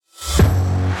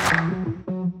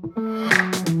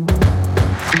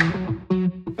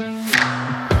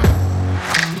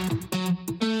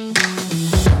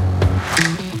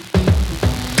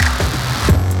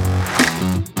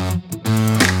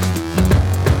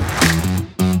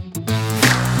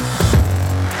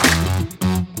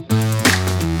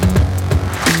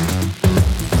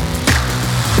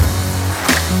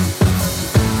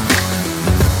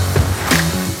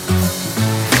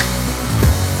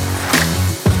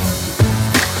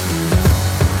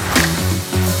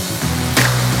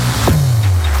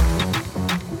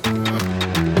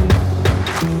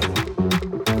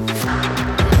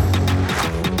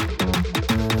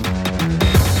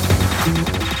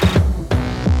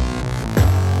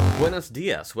Buenos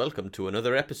dias, welcome to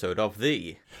another episode of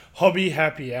the Hobby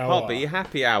Happy Hour. Hobby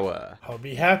Happy Hour.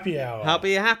 Hobby Happy Hour.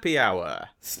 Hobby Happy Hour.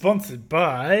 Sponsored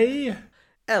by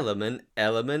Element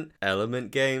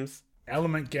Games.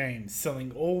 Element Games,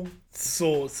 selling all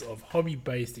sorts of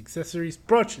hobby-based accessories,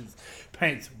 brooches,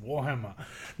 paints, Warhammer.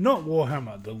 Not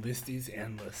Warhammer, the list is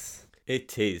endless.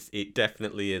 It is. It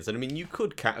definitely is. And I mean, you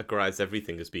could categorize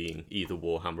everything as being either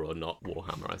Warhammer or not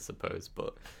Warhammer, I suppose,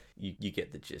 but you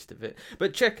get the gist of it.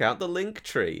 But check out the link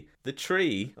tree. The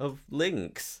tree of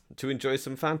links to enjoy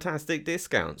some fantastic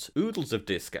discounts. Oodles of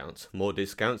discounts. More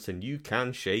discounts than you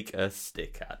can shake a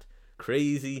stick at.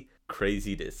 Crazy,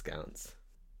 crazy discounts.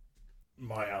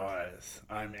 My eyes.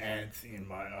 I'm ants in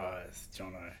my eyes,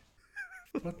 Jono.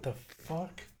 What the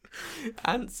fuck?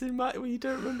 Ants in my... Well, you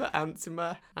don't remember ants in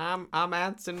my... I'm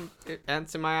ants in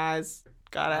my eyes.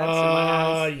 Got ants in my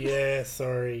eyes. Oh, yeah,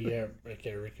 sorry. Yeah,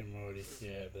 okay, Rick and Morty.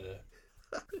 Yeah,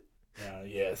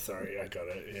 yeah, sorry, I got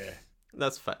it, yeah.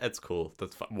 That's fine. It's cool.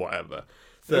 That's fine. Whatever.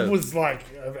 So, it was like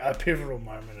a pivotal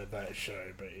moment of that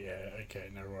show, but yeah, okay,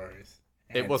 no worries.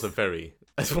 It was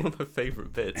it's one of my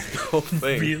favourite bits. The whole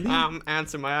thing. Really?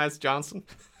 Ants in my eyes, Johnson.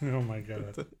 Oh my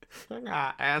god.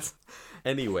 Ants.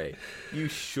 Anyway, you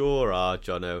sure are,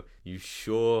 Jono. You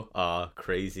sure are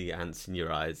crazy ants in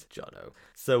your eyes, Jono.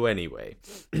 So anyway,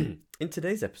 in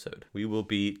today's episode, we will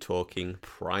be talking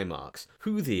Primarchs.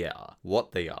 Who they are,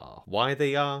 what they are, why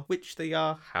they are, which they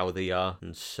are, how they are,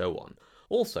 and so on.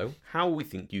 Also, how we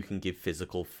think you can give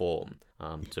physical form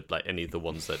to like any of the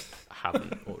ones that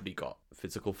haven't already got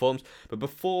physical forms. But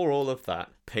before all of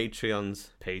that, Patreons.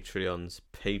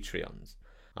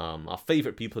 Our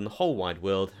favourite people in the whole wide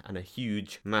world, and a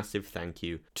huge, massive thank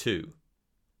you to...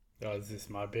 Oh, is this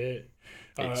my bit?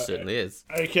 It certainly is.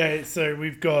 Okay, so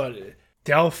we've got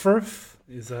Dalfrith.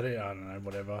 Is that it? I don't know,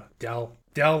 whatever. Dal,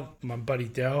 my buddy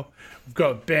Dal. We've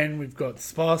got Ben, we've got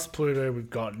Sparse Pluto,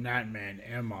 we've got Natman,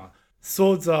 Emma,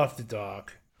 Swords After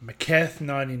Dark,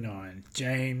 McKeth99,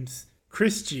 James,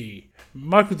 Chris G,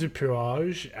 Michael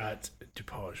Dupage at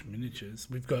Dupage Miniatures.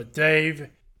 We've got Dave,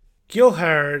 Gil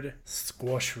Harrod,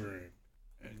 Squash Room.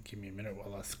 Give me a minute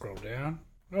while I scroll down.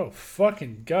 Oh,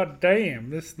 fucking goddamn.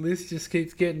 This list just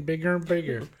keeps getting bigger and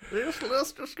bigger. This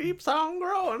list just keeps on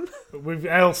growing. We've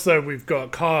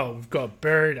got Kyle, we've got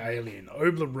Buried Alien,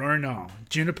 Oblerona,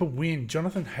 Juniper Wynn,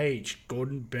 Jonathan H.,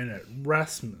 Gordon Bennett,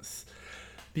 Rasmus,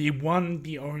 the one,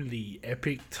 the only,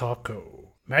 Epic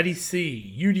Taco, Maddie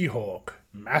C., Udi Hawk,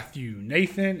 Matthew,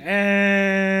 Nathan,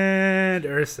 and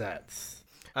Ursats.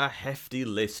 A hefty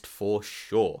list for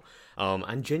sure.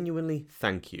 And genuinely,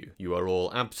 thank you. You are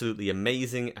all absolutely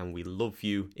amazing, and we love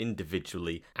you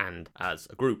individually and as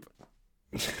a group.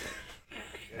 Oh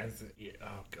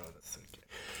god, that's so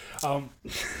good.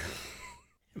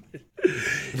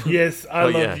 Yes, I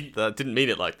love you. I didn't mean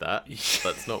it like that.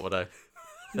 That's not what I...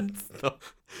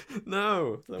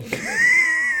 No. That's not what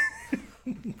I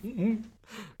meant.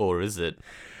 Or is it?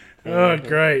 Oh,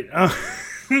 great.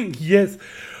 Yes,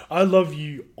 I love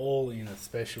you all in a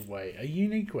special way, a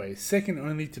unique way, second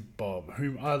only to Bob,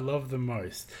 whom I love the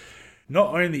most.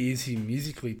 Not only is he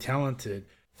musically talented,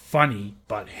 funny,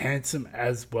 but handsome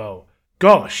as well.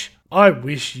 Gosh, I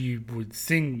wish you would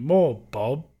sing more,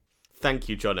 Bob. Thank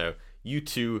you, Jono. You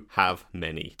two have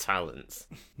many talents.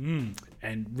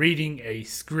 And reading a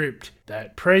script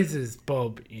that praises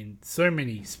Bob in so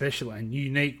many special and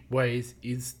unique ways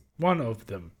is one of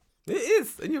them. It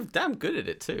is, and you're damn good at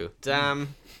it too.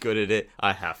 Damn good at it,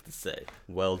 I have to say.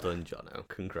 Well done, Jono.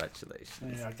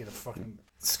 Congratulations. Yeah, I get a fucking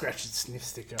scratch and sniff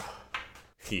sticker.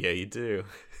 Yeah, you do.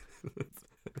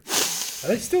 Are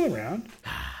they still around?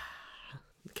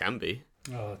 Can be.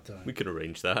 Oh, don't. We could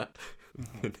arrange that.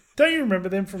 Don't you remember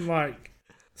them from, like,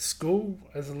 school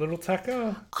as a little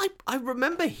tacker? I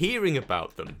remember hearing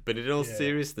about them, but in all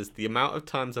seriousness, the amount of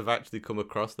times I've actually come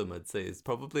across them, I'd say, is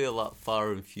probably a lot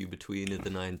far and few between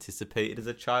than I anticipated as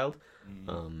a child.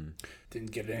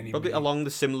 Didn't get any. Probably along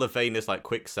the similar vein as, like,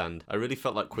 Quicksand. I really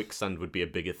felt like Quicksand would be a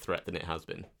bigger threat than it has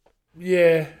been.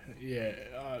 Yeah.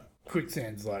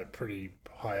 Quicksand's, like, pretty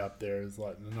high up there as,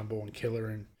 like, the number one killer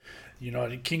in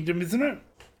United Kingdom, isn't it?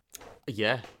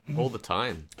 Yeah, all the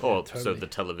time. Or totally. so the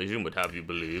television would have you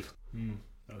believe.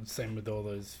 Same with all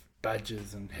those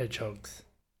badgers and hedgehogs.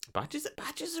 Badgers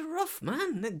are rough,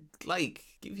 man. They, like,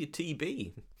 give you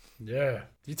TB. Yeah.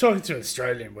 You're talking to an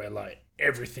Australian where, like,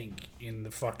 everything in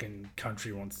the fucking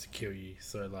country wants to kill you.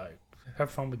 So, like,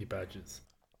 have fun with your badgers.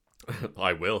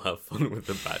 I will have fun with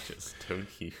the badgers. Don't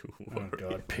you worry. Oh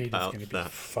god, Peter's about gonna be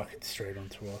that. fucking straight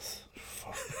onto us.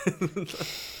 Fuck.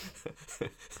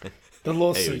 Hey, The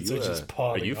lawsuits are just are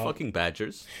piling you up. fucking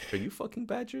badgers? Are you fucking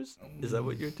badgers? Is that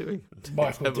what you're doing?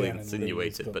 Michael Heavily down in Leeds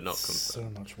insinuated, got but not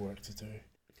confirmed. so much work to do.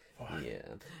 Fuck.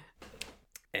 Yeah.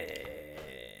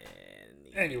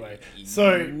 Anyway,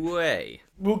 so Way.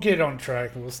 we'll get on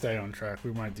track. We'll stay on track.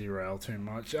 We won't derail too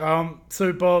much.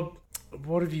 So Bob,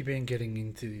 what have you been getting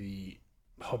into the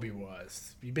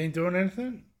hobby-wise? You been doing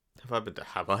anything? Have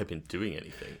I been doing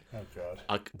anything? Oh god.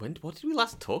 What did we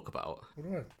last talk about?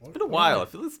 It's It's been a while. I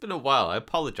feel it's been a while. I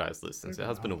apologize, listeners. It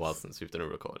has been a while since we've done a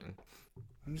recording.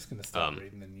 I'm just gonna start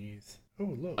reading the news. Oh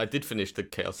look. I did finish the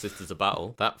Chaos Sisters of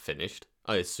Battle. That finished.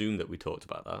 I assume that we talked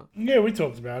about that. Yeah, we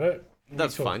talked about it.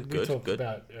 That's fine. We Good. talked Good.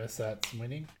 about Ursat's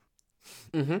winning.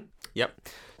 Yep.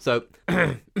 So.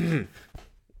 You're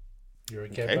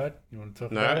okay, Okay. bud? You want to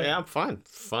talk No, about it? yeah, I'm fine.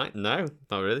 Fine. No,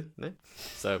 not really. No.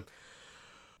 So.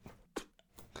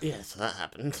 Yeah, so that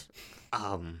happened.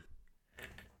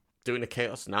 Doing a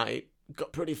Chaos Night.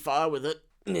 Got pretty far with it.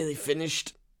 Nearly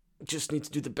finished. Just need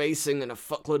to do the basing and a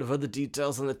fuckload of other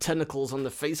details on the tentacles on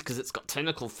the face because it's got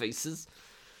tentacle faces.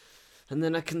 And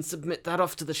then I can submit that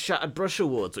off to the Shattered Brush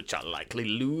Awards, which I'll likely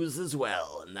lose as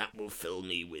well, and that will fill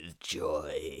me with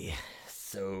joy.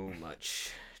 So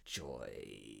much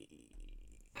joy.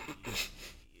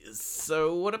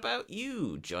 So, what about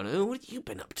you, Jono? What have you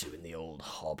been up to in the old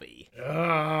hobby?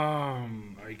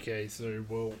 Okay, so,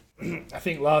 well, I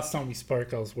think last time we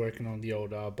spoke, I was working on the old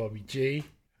Bobby G.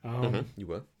 You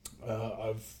were?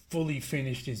 I've fully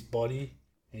finished his body,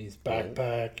 his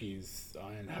backpack, his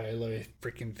Iron Halo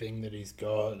freaking thing that he's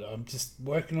got. I'm just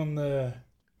working on the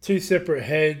 2 separate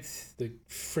heads, the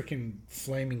freaking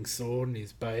flaming sword and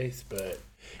his base, but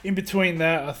in between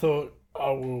that, I thought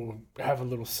I will have a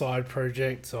little side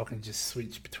project so I can just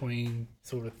switch between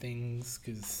sort of things,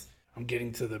 because I'm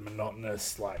getting to the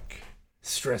monotonous, like,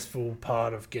 stressful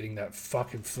part of getting that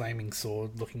fucking flaming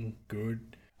sword looking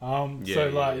good.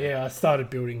 I started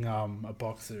building a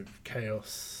box of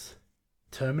Chaos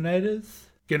Terminators.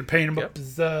 Gonna paint them up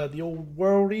as the old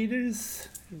World Eaters,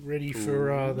 ready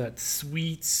for that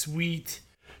sweet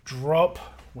drop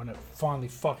when it finally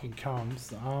fucking comes.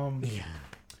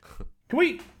 Can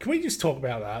we just talk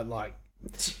about that? Like,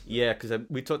 Yeah, because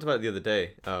we talked about it the other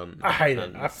day. I hate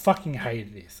it. I fucking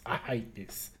hate this. I hate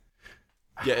this.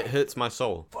 Yeah, it hurts my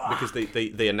soul because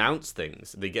they announce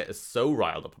things. They get us so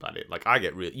riled up about it. Like, I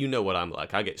get you know what I'm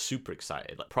like. I get super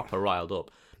excited, like proper riled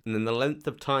up. And then the length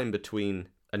of time between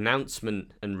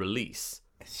announcement and release,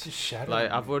 It's just shadow. like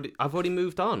I've already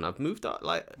moved on. I've moved on.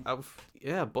 Like I'm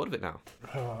bored of it now.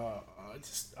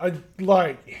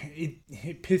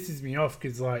 It pisses me off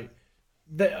because like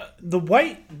the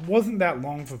wait wasn't that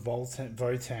long for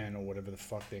Votan or whatever the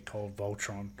fuck they're called,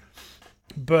 Voltron.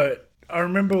 But I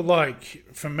remember, like,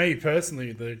 for me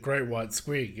personally, the Great White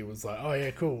Squig, it was like, oh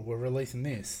yeah, cool, we're releasing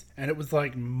this. And it was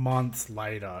like months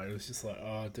later. It was just like,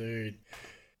 oh dude,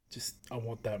 I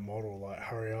want that model, like,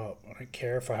 hurry up. I don't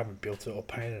care if I haven't built it or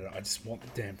painted it, I just want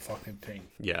the damn fucking thing.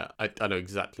 Yeah, I know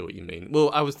exactly what you mean.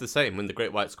 Well, I was the same when the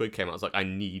Great White Squid came out. I was like, I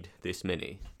need this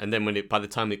mini. And then by the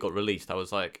time it got released, I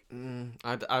was like,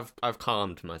 I've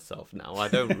calmed myself now. I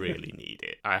don't really need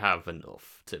it. I have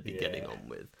enough to be getting on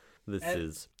with. This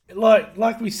is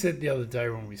like we said the other day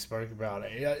when we spoke about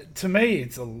it. To me,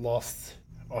 it's a lost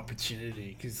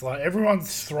opportunity because like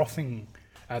everyone's frothing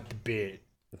at the bit.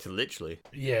 it's literally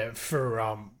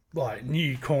For like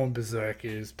new Corn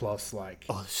Berserkers plus like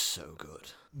so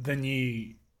good. the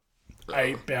new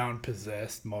 8-bound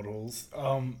possessed models.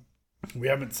 We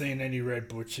haven't seen any Red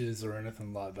Butchers or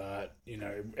anything like that. You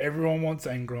know, everyone wants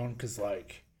Angron because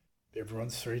like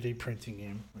everyone's 3D printing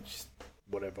him, which is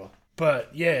whatever. But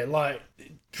yeah, like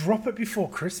drop it before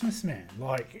Christmas, man.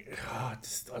 Like, I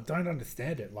don't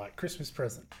understand it. Like Christmas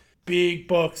present, big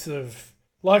box of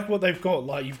like what they've got.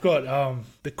 Like you've got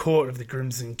the Court of the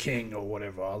Crimson King or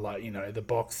whatever. Like, you know, the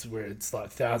box where it's like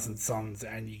 1,000 Suns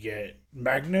and you get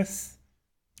Magnus.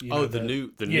 The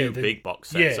new big box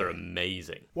sets are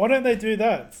amazing. Why don't they do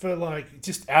that for like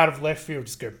just out of left field?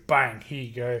 Just go bang, here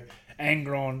you go,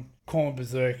 Angron, Corn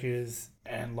Berserkers,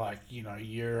 and like, you know,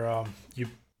 your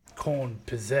Corn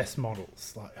possessed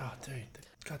models. Like, oh dude,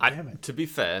 god damn it. To be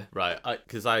fair, right,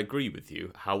 because I agree with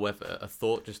you. However, a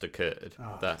thought just occurred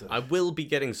that I will be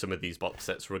getting some of these box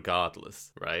sets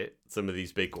regardless, right? Some of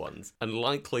these big ones. And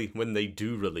likely when they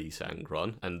do release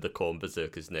Angron and the Corn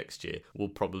Berserkers next year, we'll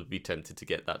probably be tempted to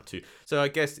get that too. So I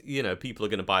guess, you know, people are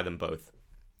going to buy them both.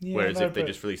 Yeah, whereas if they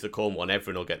just release the Corn one,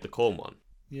 everyone will get the Corn one.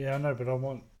 Yeah, I know, but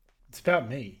it's about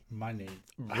me, my needs.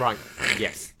 Right,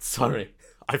 yes, sorry.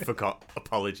 I forgot.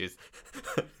 Apologies.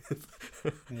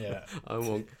 Yeah. I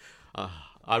won't.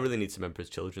 I really need some Emperor's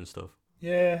Children stuff.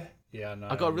 Yeah. Yeah, no.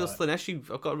 I got a real Slaaneshi.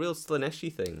 I've got a real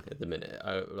Slaaneshi thing at the minute.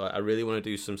 I really want to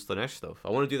do some Slaanesh stuff. I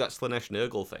want to do that Slaanesh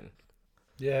Nurgle thing.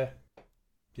 Yeah.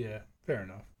 Yeah. Fair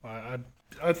enough.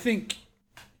 I think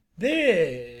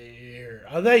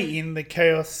are they in the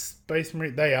Chaos Space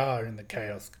Marine? They are in the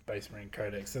Chaos Space Marine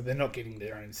Codex, so they're not getting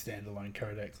their own standalone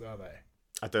codex, are they?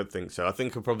 I don't think so. I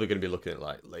think we're probably going to be looking at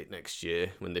like late next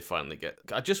year when they finally get.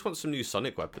 I just want some new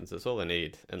Sonic weapons. That's all I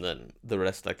need, and then the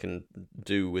rest I can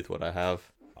do with what I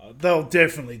have. They'll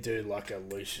definitely do like a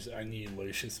new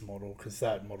Lucius model, because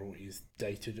that model is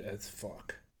dated as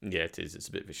fuck. Yeah, it is. It's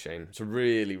a bit of a shame. It's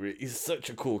he's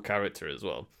such a cool character as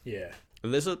well. Yeah.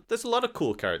 And there's a lot of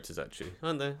cool characters actually,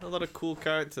 aren't there? A lot of cool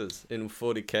characters in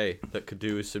 40k that could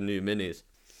do with some new minis.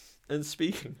 And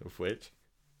speaking of which,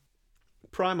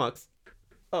 Primarchs.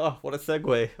 Oh, what a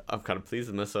segue! I'm kind of pleased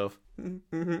with myself.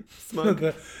 Smug.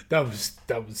 that was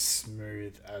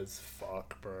smooth as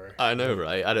fuck, bro. I know,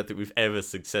 right? I don't think we've ever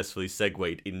successfully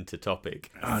segued into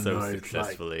topic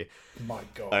successfully. My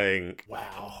God! I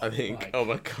think. Oh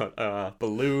my God!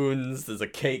 Balloons. There's a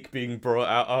cake being brought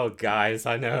out. Oh, guys,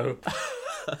 I know.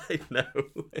 I know.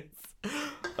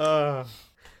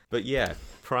 But yeah,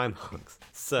 Primarchs.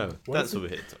 So that's what we're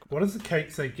here to talk about. What does the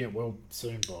cake say? Get well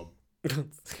soon, Bob.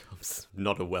 I'm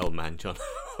not a well man, John.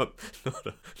 not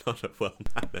a well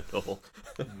man at all.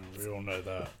 We all know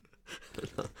that.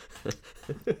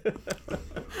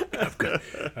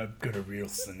 I've got a real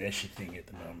Slaaneshi thing at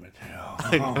the moment.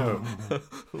 I know.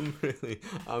 Really,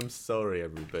 I'm sorry,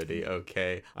 everybody.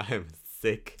 Okay, I am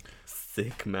sick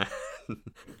man.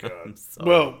 God.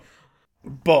 Well,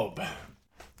 Bob,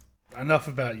 enough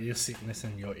about your sickness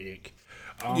and your ick.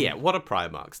 Yeah, what are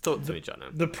Primarchs? Talk to me, John.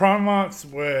 The Primarchs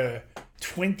were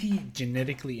 20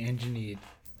 genetically engineered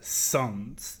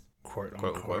sons, quote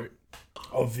unquote,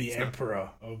 of the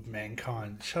Emperor of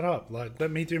mankind. Shut up. Like,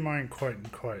 let me do my own quote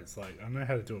unquote. It's like, I know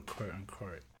how to do a quote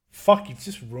unquote. Fuck, you've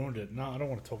just ruined it. No, I don't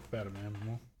want to talk about it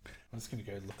anymore. I'm just going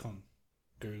to go look on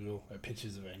Google at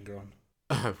pictures of Angron.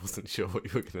 I wasn't sure what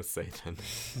you were going to say then.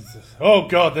 Oh,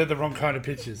 God, they're the wrong kind of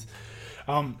pictures.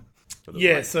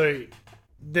 Yeah, so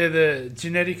they're the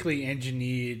genetically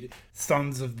engineered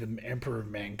sons of the Emperor of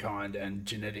mankind and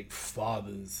genetic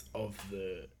fathers of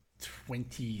the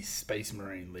 20 Space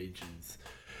Marine legions.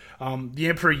 The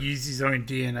Emperor used his own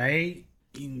DNA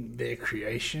in their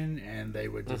creation, and they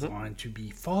were designed to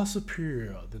be far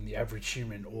superior than the average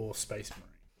human or Space Marine.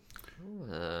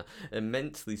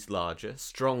 Immensely larger,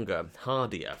 stronger,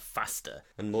 hardier, faster,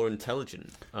 and more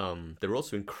intelligent. They're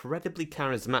also incredibly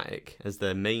charismatic, as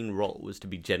their main role was to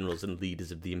be generals and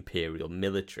leaders of the Imperial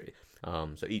military.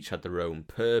 So each had their own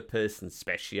purpose and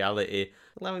speciality,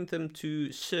 allowing them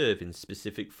to serve in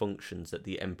specific functions that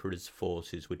the Emperor's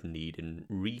forces would need in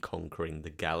reconquering the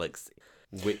galaxy,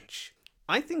 which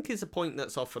I think is a point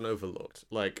that's often overlooked.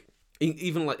 Like,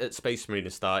 even like at Space Marine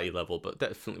Astarte level, but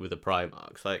definitely with the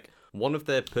Primarchs, like, one of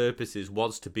their purposes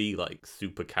was to be, like,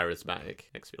 super charismatic,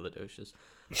 Expialidocious.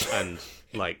 And,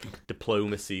 like,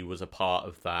 diplomacy was a part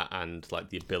of that, and, like,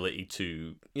 the ability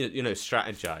to, you know,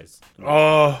 strategize.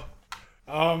 I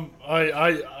don't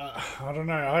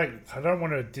know. I don't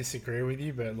want to disagree with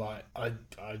you, but, like, I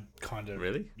kind of...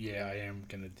 Really? Yeah, I am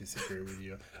going to disagree with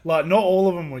you. Like, not all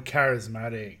of them were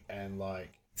charismatic, and,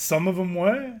 like, some of them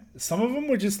were. Some of them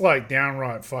were just, like,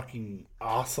 downright fucking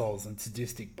arseholes and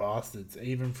sadistic bastards,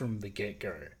 even from the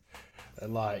get-go.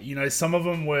 Like, you know, some of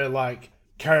them were, like,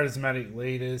 charismatic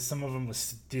leaders. Some of them were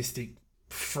sadistic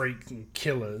freaks and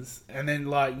killers. And then,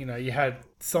 like, you know, you had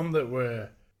some that were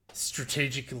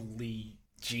strategically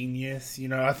genius. You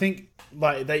know, I think,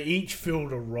 like, they each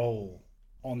filled a role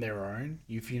on their own,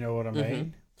 if you know what I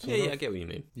mean. Yeah, I get what you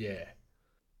mean. Yeah.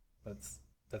 That's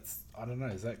I don't know,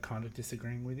 is that kind of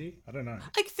disagreeing with you? I don't know.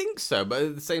 I think so, but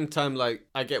at the same time, like,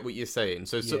 I get what you're saying.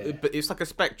 So Yeah. but it's like a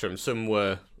spectrum. Some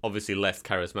were obviously less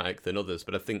charismatic than others,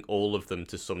 but I think all of them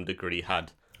to some degree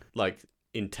had, like,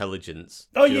 intelligence.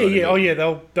 Oh Do you yeah, know what I yeah. mean? Oh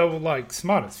yeah, they were like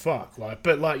smart as fuck. Like,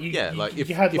 but like you, Yeah, you, like, you if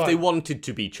had like they wanted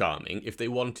to be charming, if they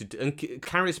wanted to, and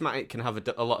charismatic can have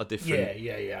a lot of different.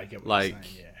 yeah. I get what Like, you're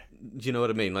saying. Yeah. Do you know what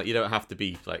I mean? Like, you don't have to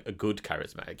be, like, a good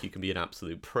charismatic. You can be an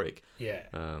absolute prick. Yeah.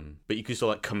 But you can still,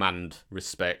 like, command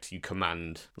respect. You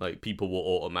command, like, people will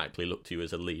automatically look to you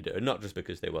as a leader, and not just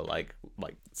because they were like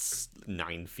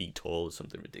 9 feet tall or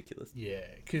something ridiculous. Yeah,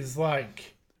 because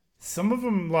like some of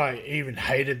them like even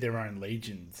hated their own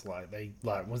legions. Like they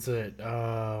like was it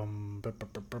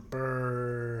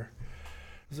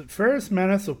Was it Ferris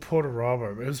Manus or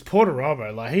Porterabo? It was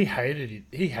Porterabo. Like he hated it.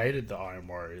 He hated the Iron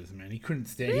Warriors, man. He couldn't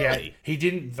stand. Really? He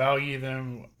didn't value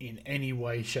them in any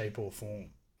way, shape, or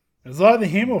form. It was either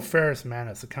him or Ferris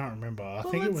Manus. I can't remember. I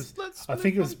think it was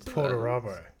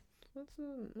Porterabo.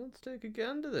 Let's take a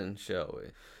gander then, shall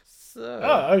we? So.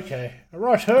 Oh, okay.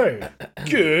 Righto.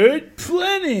 Good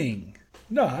planning.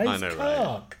 Nice. I know,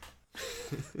 cock.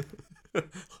 Right?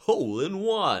 Hole in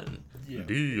one. Yeah.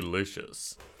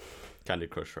 Delicious. Candy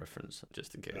Crush reference,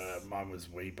 just in case. Mine was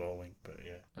Wii Bowling, but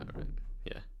yeah. Alright,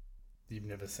 yeah. You've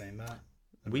never seen that?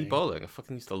 Wii Bowling? I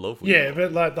fucking used to love Wii Yeah, Bowling.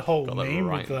 but like the whole Got that meme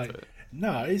right with like, into it.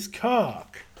 no, it's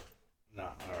cock. No,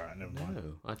 alright, never mind.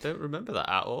 No, I don't remember that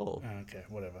at all. Okay,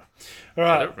 whatever. I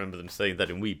Alright, don't remember them saying that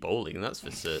in Wii Bowling, that's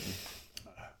for certain.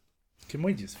 can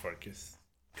we just focus?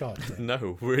 God damn.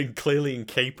 No, we're clearly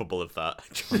incapable of that.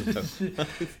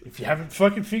 If you haven't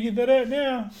fucking figured that out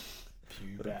now,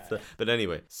 too bad. But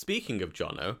anyway, speaking of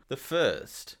Jono, the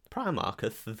first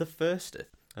Primarchs, the first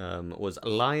was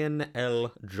Lion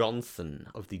L. Johnson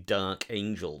of the Dark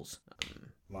Angels.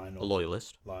 A Lionel.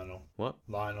 loyalist. Lionel. What?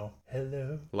 Lionel.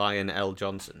 Hello. Lion L.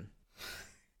 Johnson.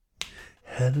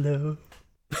 Hello.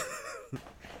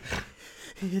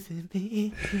 Is it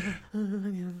me? So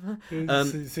you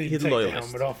he's take a the loyalist.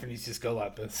 helmet off and he's just got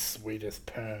like the sweetest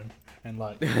perm and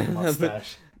like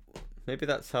mustache. Maybe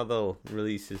that's how they'll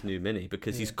release his new mini,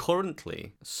 because he's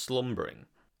currently slumbering.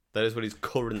 That is what he's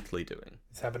currently doing.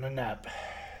 He's having a nap.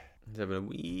 He's having a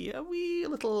wee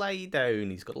little lay down.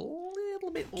 He's got a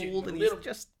little bit old and he's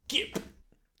just Gip.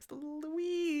 just a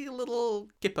wee little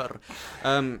kipper.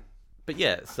 But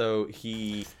yeah, so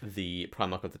he's the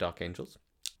Primarch of the Dark Angels.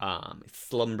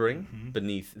 Slumbering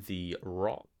beneath the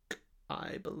rock,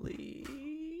 I believe.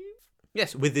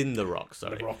 Yes, within the rock,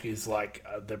 sorry. The rock is like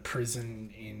the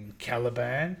prison in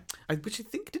Caliban. Which I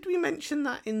think, did we mention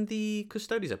that in the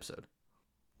Custodes episode?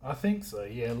 I think so,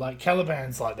 yeah. Like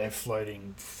Caliban's like their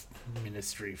floating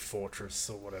ministry fortress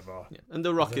or whatever. Yeah. And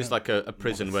the rock is like a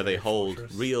prison where they hold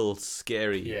fortress? real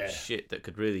scary Yeah. shit that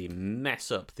could really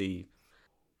mess up the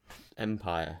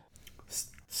Empire.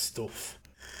 Stuff.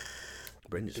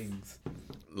 British Things.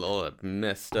 Lord,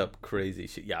 messed up crazy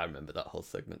shit. Yeah, I remember that whole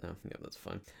segment now. Yeah, that's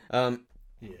fine.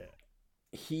 Yeah.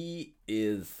 He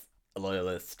is a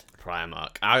loyalist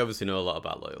Primarch. I obviously know a lot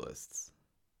about loyalists.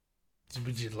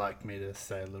 Would you like me to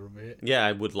say a little bit? Yeah,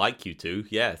 I would like you to.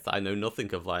 Yes, I know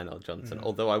nothing of Lionel Johnson,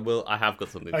 although I have got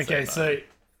something to say Okay, about so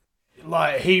him.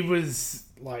 like he was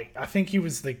like I think he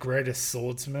was the greatest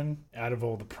swordsman out of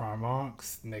all the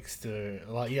Primarchs next to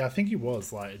I think he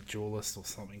was like a duelist or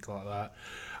something like that.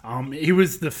 He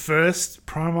was the first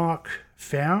Primarch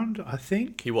found, I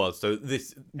think. He was. So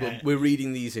we're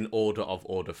reading these in order of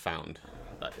order found.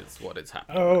 That is what it's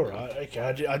happening. Oh, right.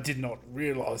 Okay. I did not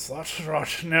realise that.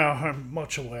 Right. Now I'm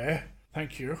much aware.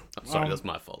 Thank you. Sorry, that's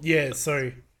my fault. Yeah,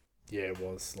 so... Yeah, it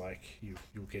was. Like,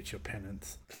 you'll get your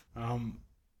penance. Yeah,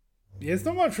 there's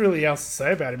not much really else to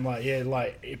say about him.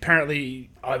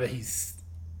 Apparently either he's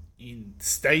in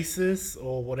stasis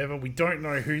or whatever. We don't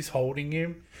know who's holding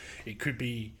him. It could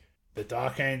be the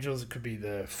Dark Angels. It could be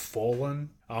the Fallen.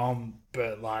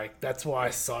 But, that's why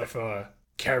Cypher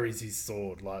carries his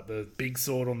sword. Like, the big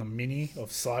sword on the mini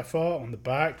of Cypher on the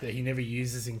back that he never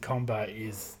uses in combat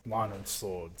is Lionel's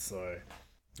sword. So,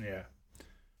 yeah.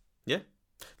 Yeah.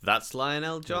 That's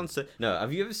Lionel Johnson. No,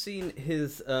 have you ever seen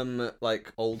his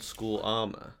old school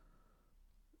armor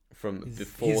from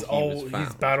before he was found?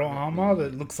 His battle armor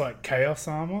that looks like chaos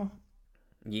armor?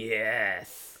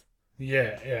 Yes.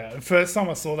 Yeah. The first time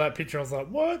I saw that picture, I was like,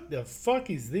 "What the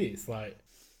fuck is this?"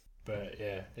 But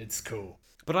yeah, it's cool.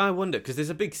 But I wonder, because there's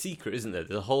a big secret, isn't there?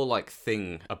 There's a whole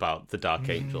thing about the Dark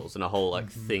Angels and a whole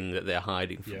thing that they're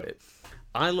hiding from it.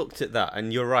 I looked at that,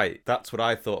 and you're right. That's what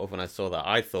I thought of when I saw that.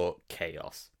 I thought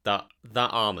chaos. That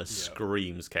armor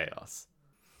screams chaos.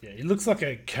 Yeah, it looks like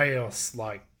a chaos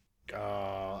Age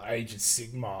of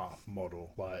Sigmar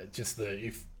model. Just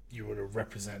if you were to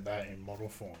represent that in model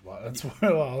form, that's why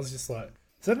I was just like,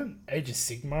 is that an Age of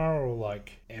Sigmar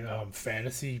or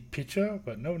fantasy picture?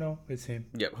 But no, it's him.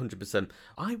 Yeah, 100%.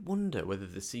 I wonder whether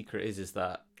the secret is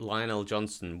that Lionel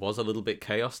Johnson was a little bit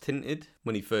chaos tinted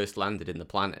when he first landed in the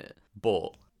planet,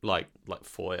 but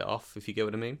fought it off, if you get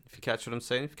what I mean. If you catch what I'm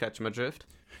saying, if you catch my drift.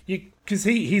 Because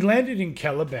he landed in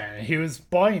Caliban and he was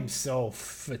by himself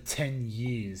for 10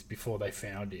 years before they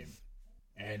found him.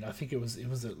 And I think it was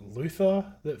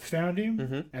Luther that found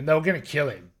him, and they were going to kill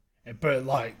him. But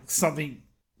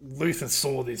Luther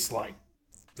saw this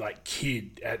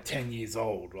kid at 10 years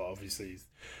old. Well, obviously he's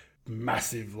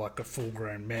massive, like a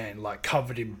full-grown man, like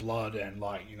covered in blood, and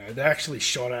like they actually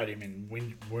shot at him and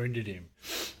wounded him.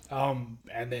 And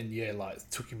then like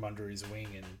took him under his wing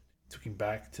and took him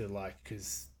back to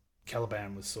because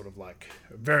Caliban was sort of like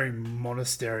a very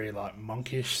monastery, like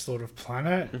monkish sort of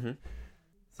planet. Mm-hmm.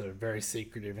 So very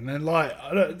secretive. And then like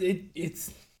I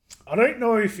don't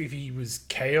know if he was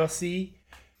chaosy,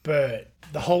 but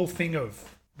the whole thing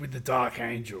with the Dark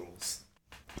Angels,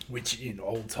 which in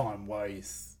old time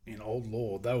ways, in old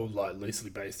lore, they were like loosely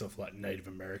based off like Native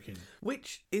American.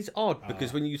 Which is odd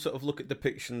because when you sort of look at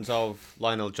depictions of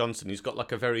Lionel Johnson, he's got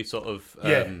like a very sort of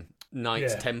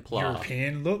Knights Templar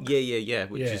European look. Yeah,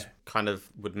 which is kind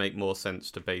of would make more sense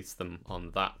to base them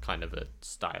on that kind of a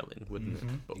styling, wouldn't it?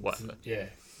 But whatever. Yeah,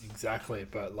 exactly.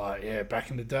 But like, back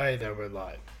in the day, they were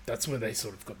like, that's where they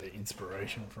sort of got their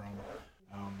inspiration from.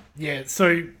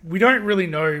 So we don't really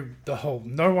know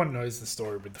no one knows the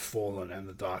story with the Fallen and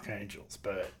the Dark Angels,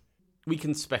 but we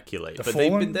can speculate. But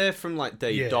Fallen, they've been there from like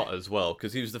day dot as well,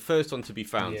 because he was the first one to be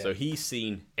found, so he's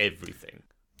seen everything.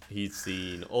 He's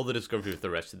seen all the discovery with the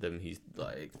rest of them. He's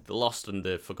like the Lost and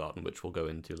the Forgotten, which we'll go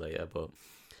into later, but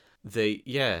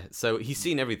so he's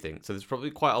seen everything. So there's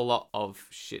probably quite a lot of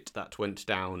shit that went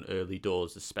down early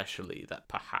doors, especially that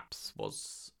perhaps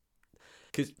was...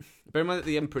 Because bear in mind that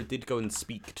the Emperor did go and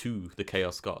speak to the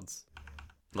Chaos Gods.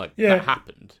 Like, that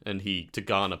happened, and to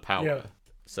garner power. Yeah.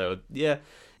 So,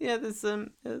 there's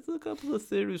a couple of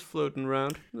theories floating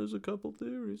around. There's a couple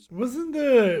theories. Wasn't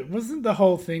the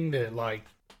whole thing that, like,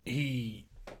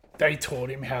 they taught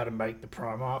him how to make the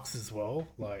Primarchs as well?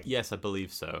 Like, yes, I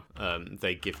believe so.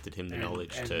 They gifted him the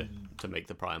knowledge to make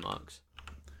the Primarchs.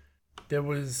 There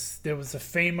was a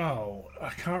female,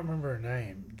 I can't remember her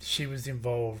name. She was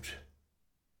involved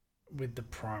with the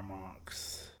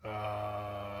Primarchs.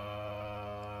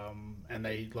 And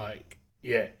they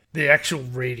the actual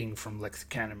reading from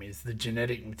Lexicanum is the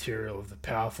genetic material of the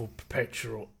powerful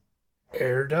perpetual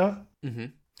Erda. Mm-hmm.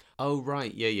 Oh,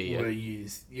 right. Yeah. Were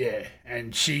used,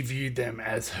 and she viewed them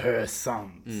as her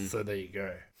sons. So there you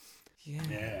go.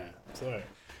 Yeah. So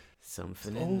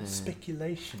something it's in all there.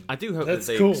 speculation. I do hope That's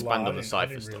that they cool. expand on the I cipher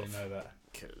didn't stuff. really know that.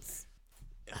 Because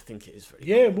I think it is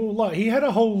very Well, like he had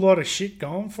a whole lot of shit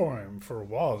going for him for a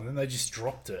while, and then they just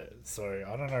dropped it. So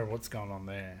I don't know what's going on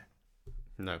there.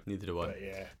 No, neither do I.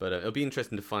 But But it'll be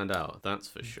interesting to find out, that's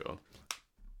for sure.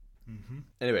 Mm-hmm.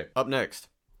 Anyway, up next.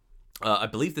 I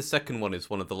believe the second one is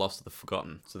one of the Lost of the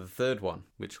Forgotten. So the third one,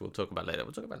 which we'll talk about later.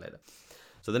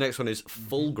 So the next one is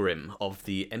Fulgrim of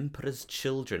the Emperor's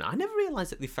Children. I never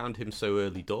realised that they found him so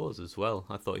early doors as well.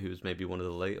 I thought he was maybe one of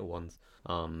the later ones.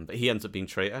 But he ends up being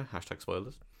traitor, hashtag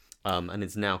spoilers, and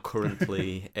is now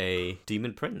currently a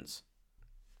demon prince.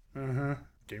 Demon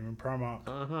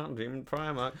Primarch. Demon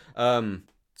Primarch.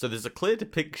 So there's a clear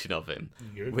depiction of him,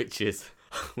 which is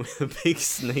with a big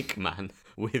snake man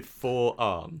with 4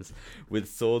 arms, with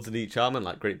swords in each arm and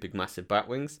like great big massive bat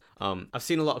wings. I've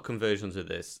seen a lot of conversions of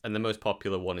this, and the most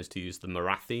popular one is to use the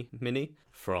Marathi mini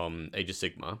from Age of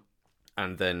Sigmar,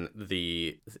 and then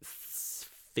the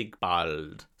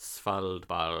Zigvald,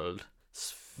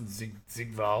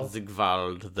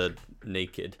 the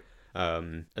naked,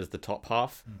 as the top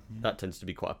half. That tends to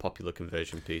be quite a popular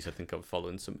conversion piece. I think I'm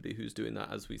following somebody who's doing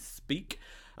that as we speak.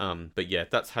 But yeah,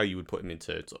 that's how you would put him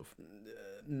into sort of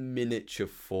miniature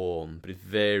form, but it's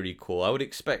very cool. I would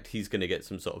expect he's going to get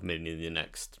some sort of mini in the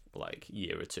next like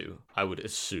year or two. I would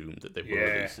assume that they will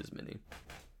release his mini.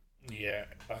 Yeah,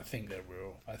 I think they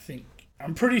will.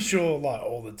 I'm pretty sure like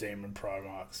all the Demon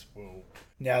Primarchs will,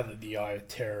 now that the Eye of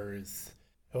Terror is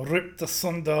ripped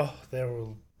asunder,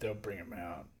 they'll bring him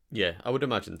out. Yeah, I would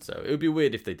imagine so. It would be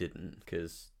weird if they didn't,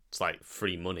 because it's like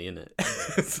free money, isn't it?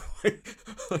 It's like,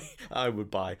 I would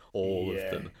buy all of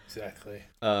them. Exactly.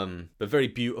 But very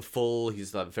beautiful.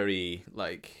 He's like very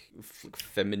like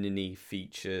feminine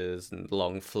features and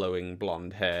long flowing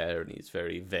blonde hair, and he's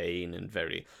very vain and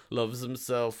very loves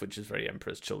himself, which is very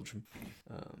Emperor's Children.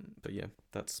 But yeah,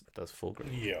 that's Fulgrim.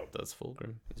 Yeah, that's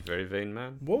Fulgrim. He's a very vain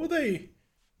man. What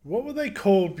were they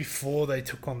called before they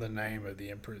took on the name of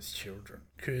the Emperor's Children?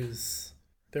 Because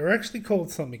they were actually called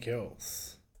something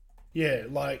else. Yeah,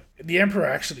 like, the Emperor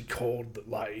actually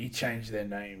he changed their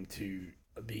name to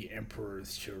the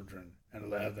Emperor's Children and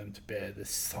allowed them to bear the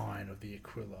sign of the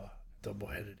Aquila,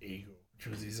 double-headed eagle, which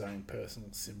was his own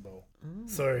personal symbol.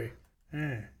 So,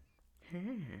 they're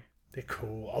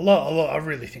cool. I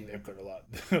really think they've got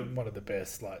one of the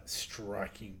best, like,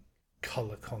 striking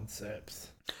colour concepts.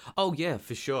 Oh yeah,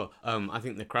 for sure. I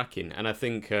think they're cracking, and I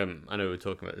think I know we were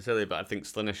talking about this earlier, but I think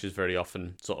Slaanesh is very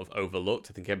often sort of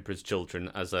overlooked. I think Emperor's Children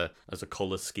as a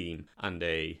colour scheme and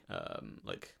a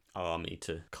army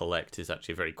to collect is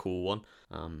actually a very cool one.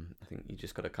 I think you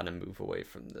just got to kind of move away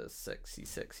from the sexy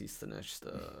Slaanesh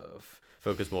stuff.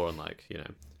 Focus more on like,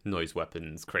 noise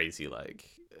weapons, crazy like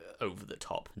over the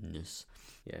topness.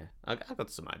 Yeah, I got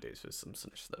some ideas for some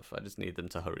Slaanesh stuff. I just need them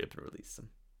to hurry up and release them.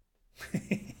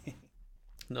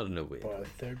 Not in a weird way.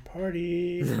 Third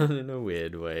party. Not in a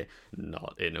weird way.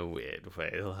 Not in a weird way.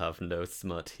 They'll have no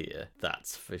smut here.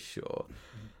 That's for sure.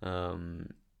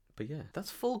 But yeah, that's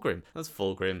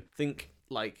Fulgrim. Think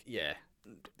like,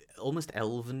 almost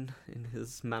elven in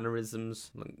his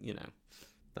mannerisms. Like,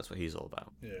 that's what he's all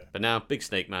about. Yeah. But now, big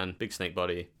snake man, big snake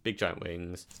body, big giant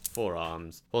wings, 4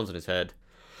 arms, horns on his head.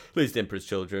 Please the Emperor's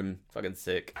children. Fucking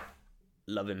sick.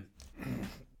 Love him.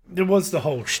 There was the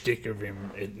whole shtick of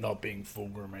him it not being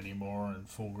Fulgrim anymore, and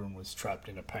Fulgrim was trapped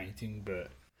in a painting,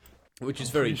 but which is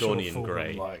very Dawny and Fulgrim,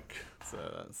 grey. Like, so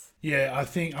that's... Yeah,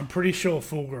 I'm pretty sure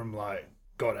Fulgrim like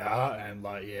got out and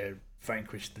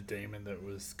vanquished the demon that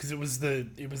was, because it was the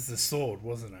sword,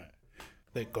 wasn't it,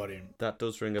 that got him. That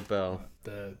does ring a bell.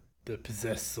 The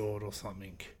possessed sword or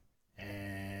something,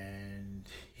 and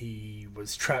he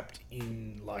was trapped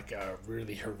in like a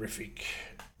really horrific,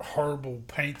 horrible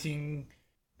painting.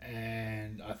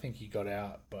 And I think he got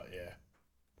out, but yeah,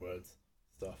 words,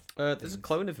 stuff. There's a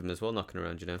clone of him as well knocking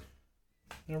around,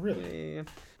 Oh, really?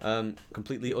 Yeah.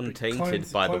 Completely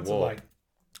untainted by the war.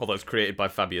 Although it's created by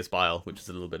Fabius Bile, which is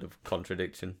a little bit of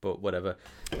contradiction, but whatever.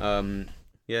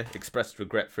 Expressed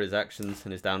regret for his actions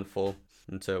and his downfall,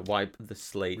 and to wipe the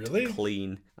slate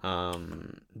clean.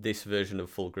 This version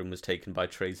of Fulgrim was taken by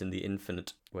Trajan the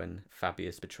Infinite when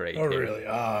Fabius betrayed him. Oh, really?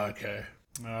 Ah, okay.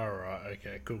 All right,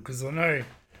 okay, cool. Because I know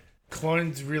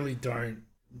clones really don't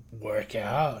work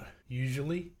out,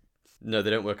 usually. No, they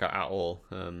don't work out at all.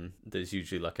 There's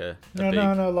usually like a big...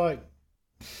 No, like...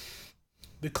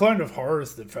 The clone of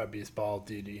Horus that Fabius Bile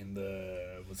did in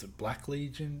was it Black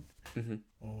Legion? Mm-hmm.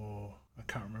 Or, I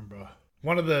can't remember.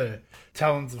 One of the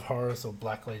Talons of Horus or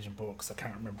Black Legion books, I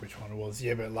can't remember which one it was.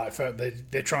 Yeah, but like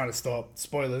they're trying to stop...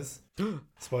 Spoilers.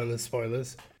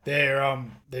 Spoilers.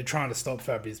 They're trying to stop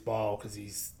Fabius Bile because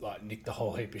he's like nicked a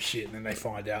whole heap of shit, and then they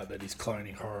find out that he's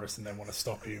cloning Horus, and they want to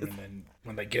stop him. And then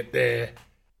when they get there,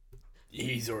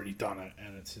 he's already done it,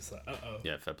 and it's just like,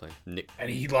 Yeah, fair play. Nick.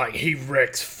 And he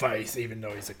wrecks face, even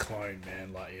though he's a clone,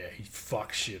 man. Like, yeah, he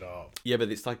fucks shit up. Yeah, but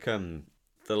it's like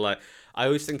I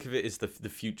always think of it as the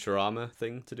Futurama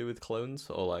thing to do with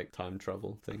clones, or like time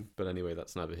travel thing. But anyway,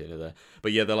 that's neither here nor there.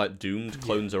 But yeah, they're like doomed.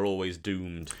 Clones are always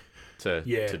doomed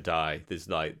to die. There's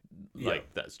like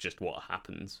that's just what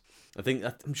happens.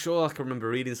 I'm sure I can remember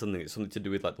reading something. It's something to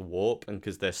do with like the warp, and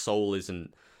because their soul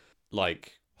isn't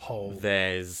like whole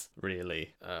theirs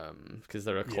really, because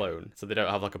they're a clone, so they don't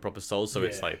have like a proper soul. So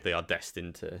it's like they are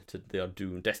destined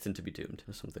destined to be doomed,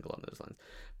 or something along those lines.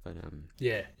 But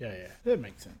yeah, that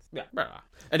makes sense. Yeah.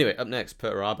 Anyway, up next,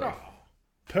 Perturabo.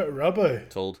 Perturabo.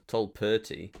 Told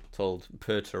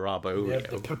Perturabo. Yeah,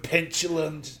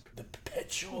 the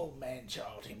perpetual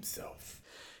man-child himself.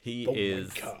 He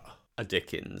is a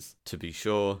Dickens, to be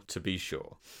sure.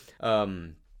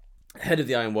 Head of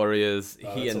the Iron Warriors.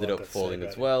 He ended up falling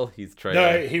as well. He's trained.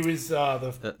 No, he was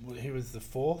the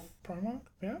fourth Primarch.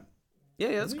 Yeah.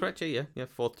 Yeah, that's correct. Yeah,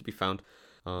 fourth to be found.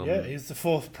 He's the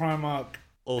fourth Primarch.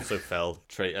 Also fell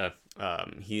traitor.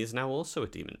 He is now also a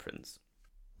demon prince.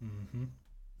 Mm-hmm.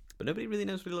 But nobody really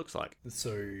knows what he looks like.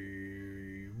 So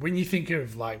when you think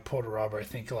of like Perturabo,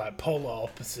 think of like polar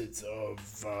opposites of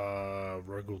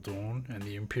Rogel Dawn and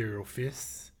the Imperial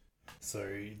Fists. So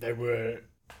they were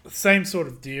the same sort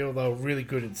of deal. They were really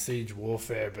good at siege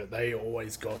warfare, but they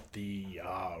always got the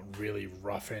really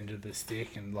rough end of the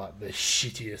stick and like the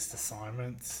shittiest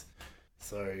assignments.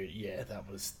 So yeah, that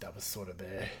was sort of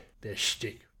their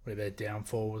shtick, where their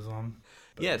downfall was on.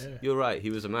 But, yes, you're right. He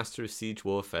was a master of siege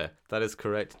warfare. That is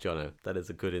correct, Jono. That is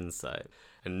a good insight.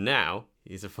 And now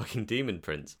he's a fucking demon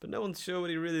prince, but no one's sure what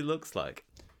he really looks like.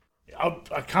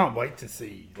 I can't wait to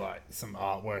see like some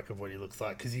artwork of what he looks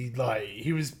like, because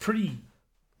he was pretty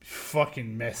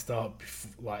fucking messed up,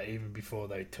 like even before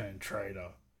they turned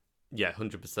traitor. Yeah,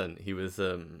 100%. He was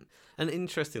an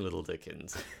interesting little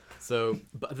Dickens. So,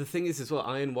 but the thing is as well,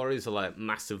 Iron Warriors are like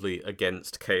massively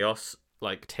against chaos,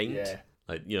 like taint. Yeah.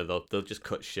 Like, they'll just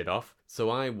cut shit off. So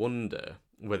I wonder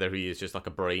whether he is just like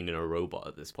a brain in a robot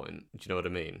at this point. Do you know what I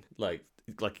mean? Like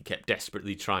he kept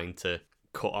desperately trying to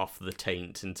cut off the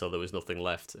taint until there was nothing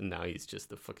left, and now he's just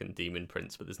the fucking demon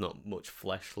prince, but there's not much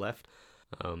flesh left.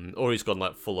 Or he's gone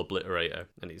like full obliterator,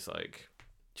 and he's like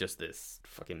just this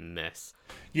fucking mess.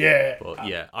 Yeah. But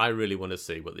yeah, I really want to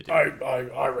see what they do.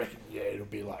 I reckon it'll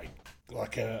be like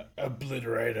a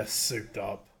obliterator souped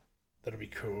up. That'll be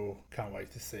cool. Can't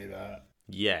wait to see that.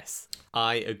 Yes,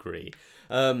 I agree.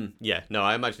 Yeah, no,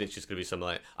 I imagine it's just going to be something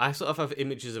like... I sort of have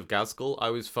images of Gazgul. I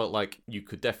always felt like you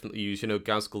could definitely use,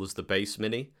 Gazgul as the base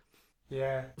mini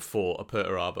Yeah. for a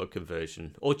Perturabo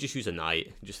conversion. Or just use a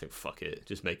knight. Just think, fuck it.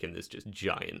 Just make him this just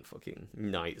giant fucking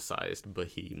knight-sized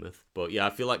behemoth. But yeah, I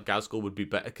feel like Gazgul would be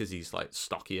better because he's, like,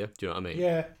 stockier. Do you know what I mean?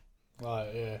 Yeah.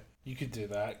 Yeah. You could do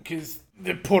that. Because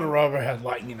the Portorobo had,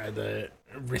 like, the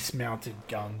wrist-mounted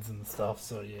guns and stuff.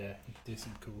 So, yeah, you could do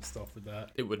some cool stuff with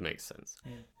that. It would make sense.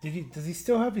 Yeah. Does he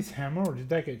still have his hammer, or did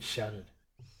that get shattered?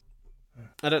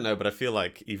 I don't know, but I feel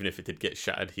like even if it did get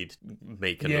shattered, he'd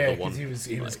make another one. Yeah, because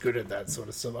he was good at that sort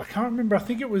of stuff. I can't remember. I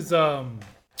think it was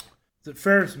it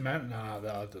Ferrus Man? No, I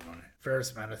don't know.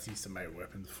 Ferrus Manus used to make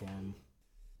weapons for him.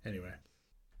 Anyway.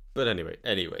 But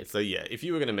anyway, so yeah, if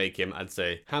you were going to make him, I'd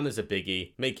say hammer's a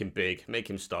biggie, make him big, make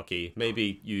him stocky,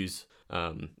 maybe use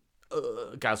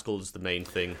Gazgul as the main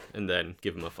thing, and then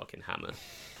give him a fucking hammer.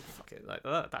 Fuck it, like,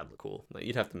 that'd look cool. Like,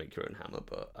 you'd have to make your own hammer,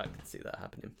 but I could see that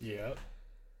happening. Yeah.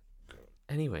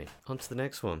 Anyway, on to the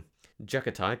next one.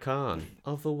 Jagatai Khan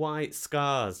of the White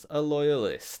Scars, a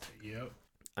loyalist. Yep.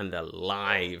 And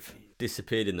alive.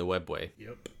 Disappeared in the webway.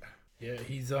 Yep. Yeah,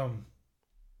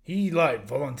 he like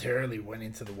voluntarily went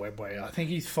into the webway. I think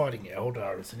he's fighting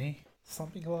Eldar, isn't he?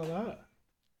 Something like that.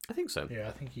 I think so. Yeah,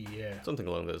 I think something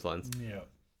along those lines. Yeah.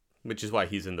 Which is why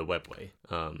he's in the webway.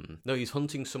 No, he's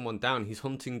hunting someone down. He's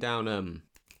hunting down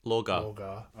Lorgar.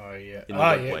 Lorgar. Oh yeah. In the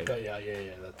webway.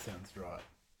 Yeah. That sounds right.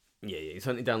 Yeah, he's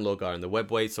hunting down Lorgar in the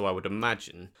webway, so I would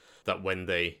imagine that when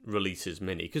they release his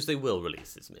mini, because they will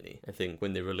release his mini, I think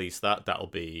when they release that, they'll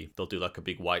do like a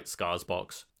big White Scars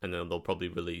box, and then they'll probably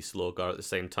release Lorgar at the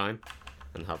same time,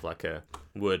 and have like a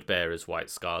Word Bearer's White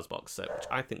Scars box set, which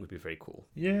I think would be very cool.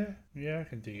 Yeah, I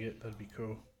can dig it. That'd be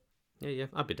cool. Yeah,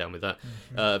 I'd be down with that.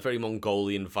 Very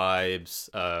Mongolian vibes.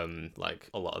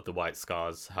 Like a lot of the White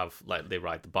Scars have, like, they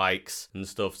ride the bikes and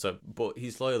stuff. So, but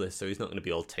he's loyalist, so he's not going to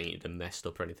be all tainted and messed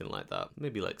up or anything like that.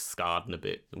 Maybe like scarred and a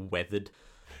bit weathered.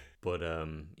 But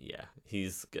yeah,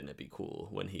 he's gonna be cool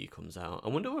when he comes out. I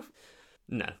wonder if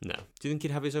no. Do you think he'd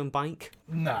have his own bike?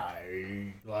 No,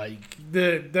 like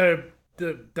they're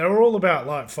all about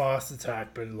like fast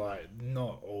attack, but like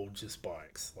not all just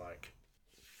bikes. Like.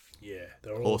 Yeah,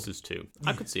 they're all... Horses too.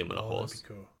 I could see him on a horse. That'd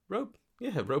be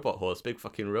cool. Robot horse, big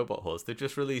fucking robot horse. They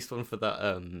just released one for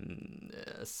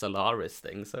that Solaris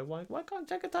thing, so why can't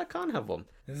Jagatai Khan have one?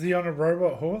 Is he on a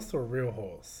robot horse or a real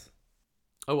horse?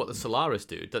 Oh, what, the Solaris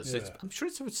dude? I'm sure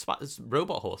it's a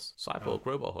robot horse, cyborg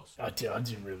robot horse. I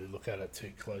didn't really look at it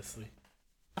too closely.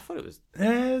 I thought it was.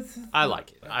 I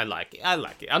like it.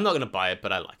 I'm not gonna buy it,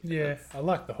 but I like it. Yeah, I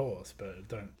like the horse, but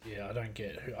I don't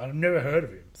get. I've never heard of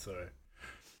him, so.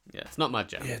 Yeah, it's not my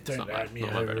jam. Yeah, don't add me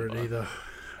over it either.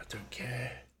 I don't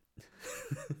care.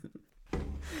 But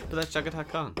that's Jagatai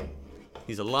Khan.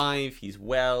 He's alive, he's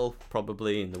well,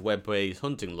 probably in the webway, he's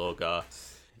hunting Lorgar.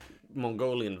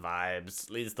 Mongolian vibes,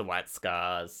 leads the White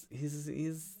Scars.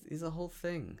 He's a whole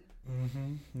thing.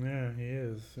 Mm-hmm. Yeah, he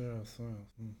is. Yeah, so,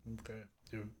 okay.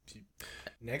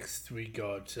 Next we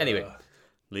got... Anyway,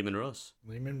 Leman Russ.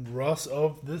 Leman Russ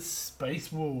of the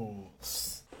Space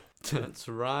Wolves. That's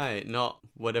right, not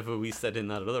whatever we said in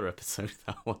that other episode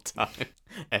that one time,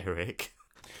 Eric.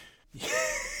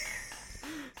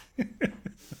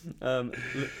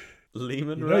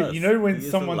 Leman Russ. You know when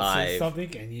someone says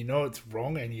something and you know it's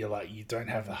wrong and you're like, you don't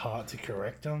have the heart to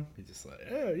correct them? You're just like,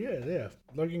 yeah,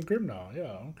 Logan Grimnar,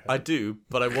 yeah, okay. I do,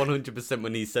 but I 100%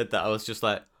 when he said that, I was just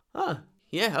like,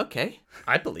 yeah, okay,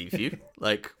 I believe you.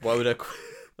 Like, why would I...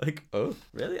 Like, oh,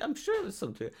 really? I'm sure it was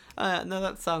something. No,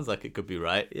 that sounds like it could be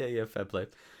right. Yeah, fair play.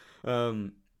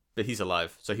 But he's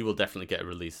alive, so he will definitely get a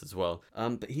release as well.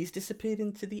 But he's disappeared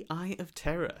into the Eye of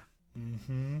Terror.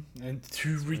 Mm-hmm. And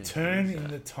to return in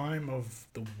the time of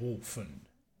the Wolfen,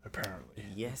 apparently.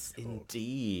 Yes,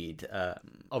 indeed.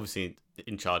 Obviously,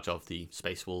 in charge of the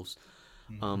Space Wolves.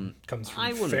 Comes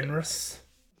from Fenris.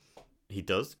 He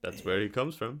does. That's where he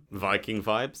comes from. Viking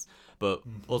vibes. But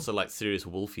also like serious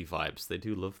wolfy vibes. They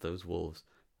do love those wolves.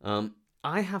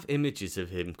 I have images of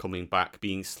him coming back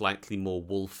being slightly more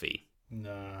wolfy.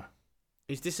 Nah.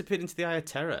 He's disappeared into the Eye of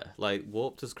Terror. Like,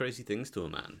 Warp does crazy things to a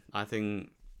man. I think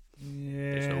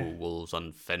there's no wolves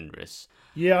on Fenris.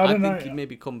 Yeah, I don't know. I think he'd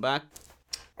maybe come back.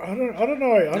 I don't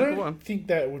know. I don't think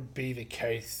that would be the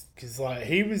case. Because, like,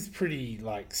 he was pretty,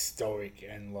 like, stoic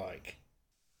and, like,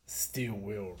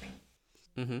 steel-willed.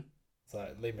 Mm-hmm. It's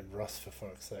like Leman Russ, for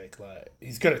fuck's sake. Like,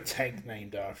 he's got a tank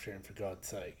named after him, for God's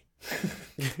sake.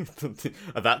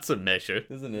 That's a measure,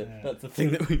 isn't it? Yeah. That's the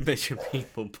thing that we measure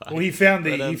people by. Well, he found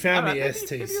the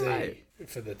STC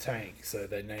for the tank, so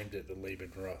they named it the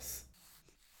Leman Russ.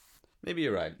 Maybe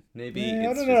you're right. Maybe Yeah,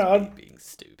 I it's don't just know. me being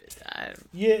stupid.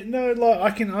 Yeah, no,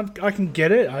 like I can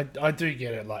get it. I do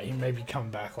get it. Like he maybe come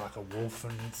back like a wolf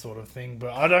and sort of thing.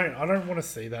 But I don't want to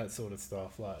see that sort of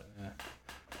stuff. Like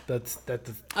that's.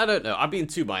 I don't know. I'm being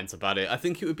two minds about it. I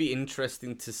think it would be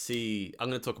interesting to see. I'm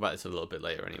going to talk about this a little bit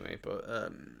later anyway.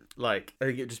 But like I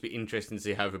think it'd just be interesting to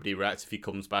see how everybody reacts if he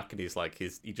comes back and he's like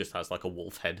he just has like a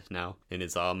wolf head now in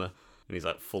his armor and he's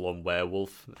like full on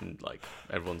werewolf and like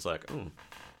everyone's like, oh.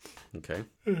 Okay.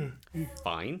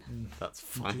 Fine. That's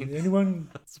fine. Anyone?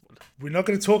 We're not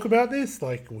going to talk about this.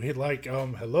 Like we're like,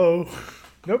 hello.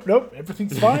 Nope.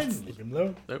 Everything's fine. Leave him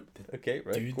alone. Nope. Okay.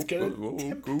 Right. Dude's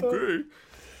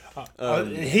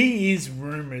Okay. He is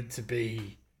rumored to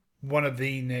be one of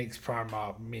the next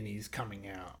Primarch minis coming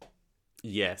out.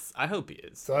 Yes, I hope he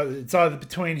is. So it's either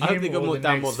between him or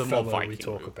the next fellow we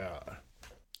talk about.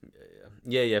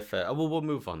 Yeah. Fair. Well, we'll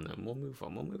move on then. We'll move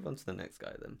on to the next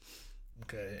guy then.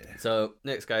 Okay. So,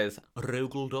 next guy is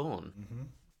Rogel Dawn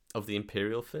of the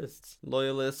Imperial Fists.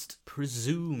 Loyalist,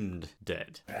 presumed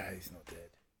dead. He's not dead.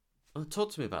 Oh,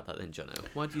 talk to me about that then, Jono.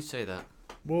 Why do you say that?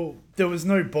 Well, there was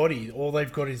no body. All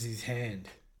they've got is his hand.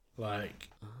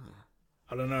 Like,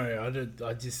 I don't know. I don't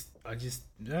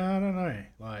know.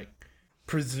 Like,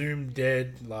 presumed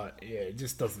dead. Like, yeah, it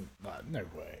just doesn't. Like, no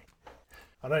way.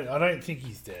 I don't think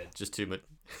he's dead. Just too much.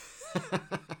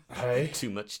 Hey, too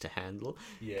much to handle.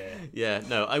 Yeah.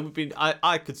 No,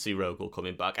 I could see Rogel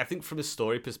coming back. I think from a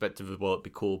story perspective as well, it'd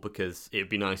be cool because it'd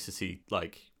be nice to see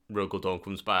like Rogel Dawn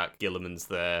comes back, Gilliman's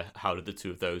there. How do the two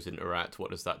of those interact?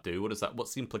 What does that do?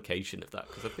 What's the implication of that?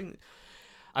 Because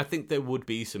I think there would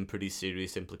be some pretty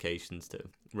serious implications to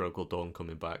Rogel Dawn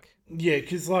coming back. Yeah,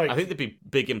 because like I think there'd be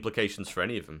big implications for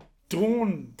any of them.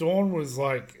 Dawn was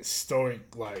like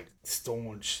stoic, like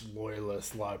staunch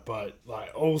loyalist, like, but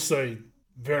like also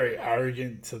very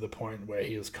arrogant to the point where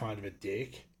he was kind of a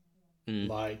dick.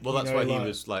 Like, well, that's why he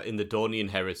was like in the Dawnian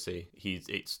heresy.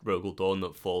 It's Rogel Dawn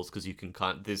that falls because you can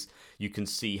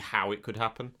see how it could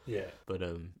happen. Yeah, but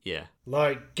yeah,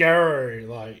 like Garrow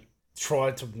like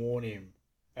tried to warn him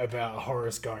about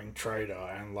Horus going traitor,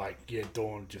 and like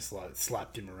Dawn just like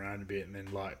slapped him around a bit, and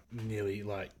then like nearly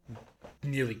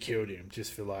killed him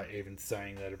just for like even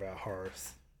saying that about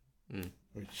Horus,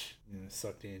 which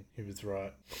sucked in. He was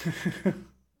right.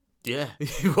 Yeah,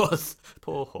 he was.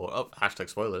 Poor Horus. Oh, hashtag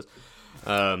spoilers.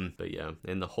 But yeah,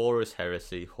 in the Horus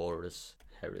heresy.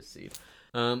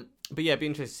 But yeah, it'd be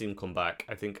interesting to see him come back.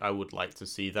 I think I would like to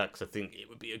see that because I think it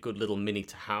would be a good little mini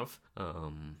to have.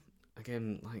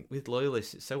 Again, like with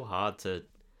Loyalists, it's so hard to.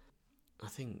 I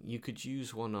think you could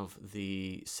use one of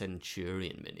the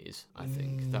Centurion minis. I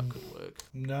think that could work.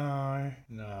 No.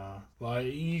 Like,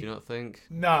 do you not think?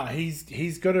 Nah,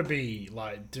 he's got to be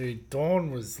like, dude. Dawn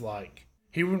was like,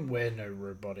 he wouldn't wear no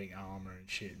robotic armor and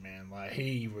shit, man. Like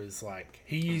he was like,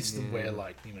 he used to wear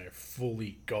like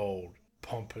fully gold,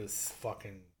 pompous,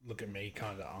 fucking look at me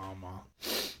kind of armor.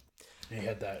 He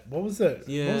had that. What was it?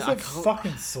 Yeah, what was that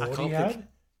fucking sword he had?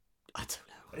 I don't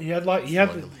know. He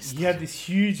had this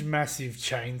huge, massive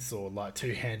chainsaw, like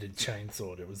two-handed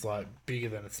chainsaw. It was like bigger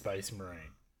than a Space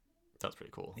Marine. That's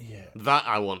pretty cool. Yeah, that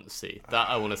I want to see. That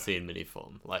I want to see in mini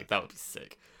form. Like that would be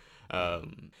sick.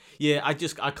 Yeah, I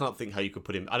can't think how you could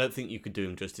put him. I don't think you could do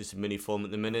him justice in mini form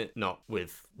at the minute. Not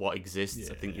with what exists.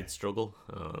 Yeah. I think you'd struggle.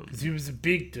 Because he was a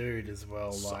big dude as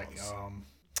well. Like,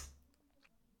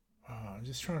 I'm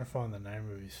just trying to find the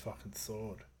name of his fucking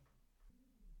sword.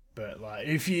 But like,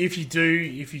 if you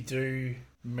do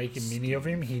make a mini of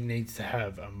him, he needs to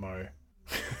have a mo.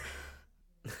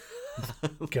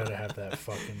 Gotta have that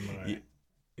fucking mo.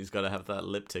 He's got to have that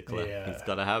lip tickler. Yeah, he's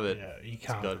got to have it. Yeah, he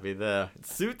can't. It's got to be there. It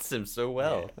suits him so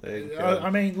well. Yeah. I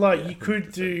mean, like, you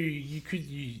couldn't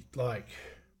even, like,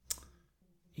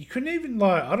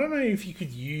 I don't know if you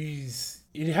could use,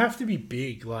 it'd have to be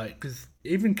big, like, because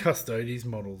even Custodes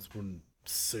models wouldn't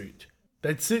suit.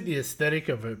 They'd suit the aesthetic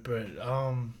of it, but,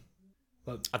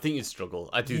 like, I think you'd struggle.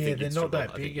 I do think you'd they're not struggle.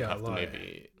 that big. Like,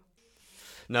 maybe...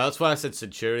 No, that's why I said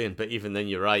Centurion, but even then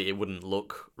you're right, it wouldn't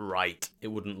look right. It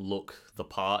wouldn't look the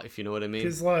part, if you know what I mean.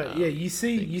 Because, like, you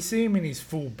see him in his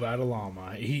full battle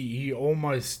armor. He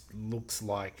almost looks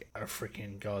like a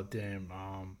freaking goddamn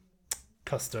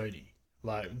Custody.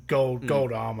 Like, gold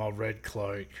armor, red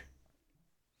cloak.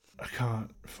 I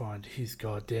can't find his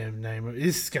goddamn name.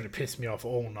 This is going to piss me off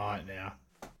all night now.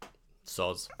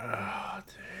 Soz. Ah,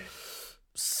 dude.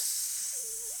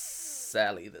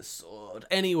 Sally the Sword.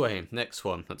 Anyway, next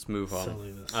one. Let's move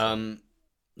on.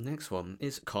 Next one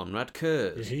is Conrad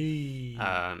Kurz. Leads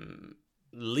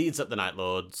up the Night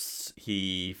Lords.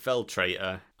 He fell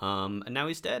traitor. And now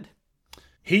he's dead.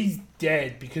 he's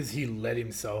dead because he let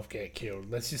himself get killed.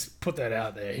 Let's just put that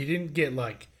out there. He didn't get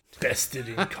like bested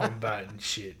in combat and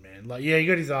shit, man. Like, yeah, he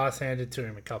got his ass handed to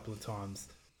him a couple of times.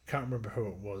 Can't remember who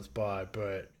it was by,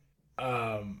 but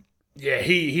yeah,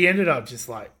 he ended up just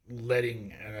like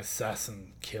letting an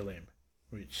assassin kill him,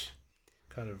 which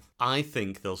kind of... I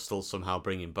think they'll still somehow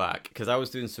bring him back, because I was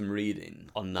doing some reading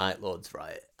on Night Lords,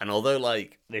 right? And although,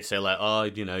 like, they say, like, oh,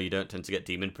 you know, you don't tend to get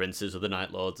demon princes or the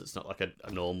Night Lords, it's not like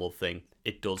a normal thing.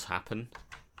 It does happen.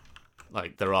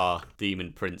 Like, there are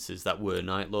demon princes that were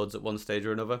Night Lords at one stage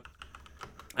or another,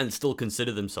 and still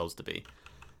consider themselves to be.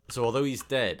 So although he's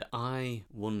dead, I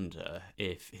wonder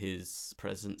if his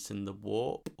presence in the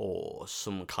warp or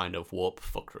some kind of warp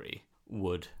fuckery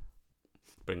would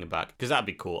bring him back. Because that'd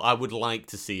be cool. I would like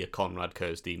to see a Conrad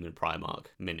Curse Demon Primarch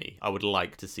mini. I would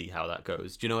like to see how that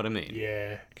goes. Do you know what I mean?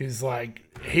 Yeah, because like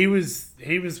he was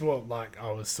what like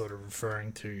I was sort of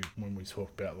referring to when we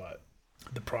talked about like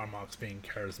the Primarchs being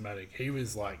charismatic. He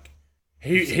was like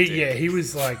he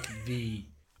was like the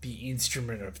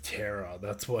instrument of terror.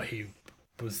 That's what he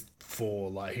was for.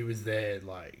 Like, he was there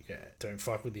like, yeah, don't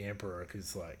fuck with the Emperor,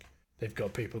 because like they've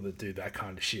got people that do that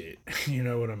kind of shit. You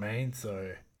know what I mean?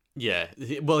 So yeah,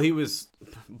 well, he was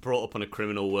brought up on a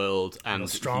criminal world, and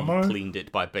he cleaned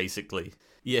it by basically...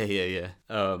 Yeah.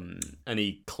 And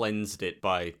he cleansed it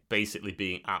by basically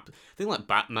being I think like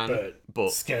Batman,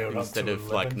 but scaled instead up of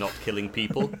 11. like not killing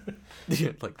people,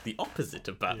 like the opposite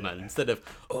of Batman. Yeah. Instead of,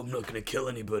 oh, I'm not gonna kill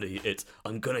anybody, it's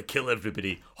I'm gonna kill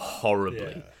everybody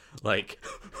horribly. Yeah. Like,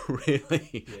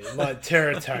 really? Yeah, like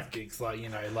terror tactics. Like, you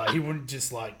know, like he wouldn't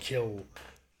just like kill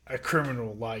a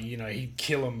criminal. Like, you know, he'd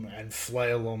kill them and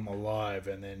flail them alive,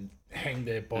 and then hang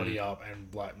their body up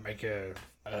and like make a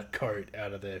coat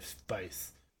out of their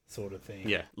face, sort of thing.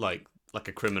 Yeah, like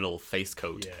a criminal face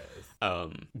coat. Yeah.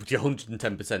 Which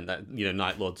 110% that, you know,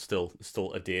 Night Lords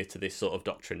still adhere to this sort of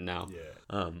doctrine now.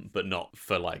 Yeah. But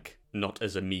not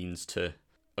as a means to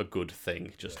a good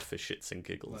thing, just for shits and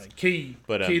giggles. Like he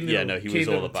was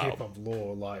all about tip of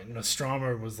lore. Like,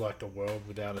 Nostromo was like a world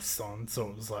without a sun, so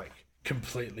it was like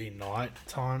completely night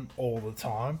time all the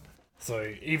time.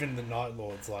 So even the Night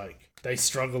Lords, like, they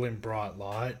struggle in bright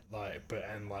light, like,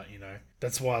 you know,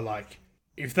 that's why, like,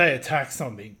 if they attack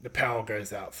something, the power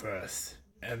goes out first,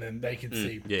 and then they can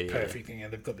see perfect thing.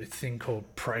 And they've got this thing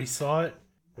called prey sight,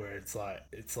 where it's like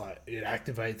it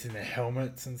activates in their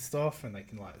helmets and stuff, and they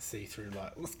can like see through,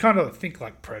 like, it's kind of think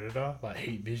like Predator, like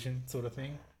heat vision sort of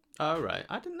thing. Oh right,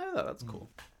 I didn't know that. That's cool.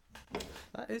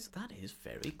 That is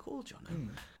very cool,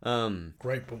 Jono.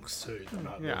 Great books too, the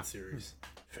Night Lord series,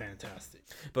 fantastic.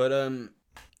 But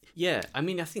yeah, I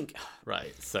mean, I think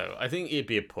it'd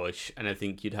be a push, and I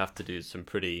think you'd have to do some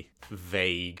pretty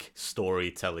vague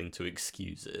storytelling to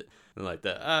excuse it, and like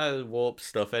the warp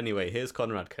stuff. Anyway, here's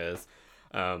Conrad Curse.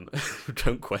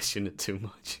 Don't question it too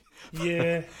much.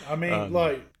 Yeah, I mean,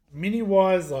 like, mini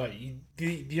wise, like,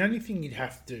 the only thing you'd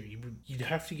have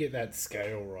to get that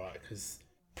scale right, because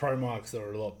Primarchs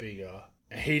are a lot bigger.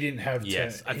 He didn't have he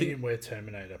didn't wear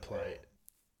Terminator plate.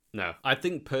 No, I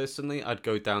think personally I'd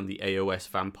go down the AOS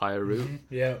vampire route.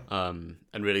 Mm-hmm. Yeah.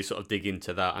 And really sort of dig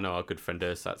into that. I know our good friend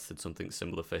Ursat did something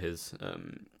similar for his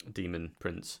Demon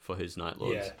Prince for his Night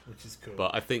Lords. Yeah, which is cool.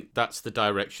 But I think that's the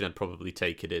direction I'd probably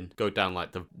take it in. Go down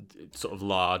like the sort of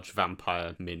large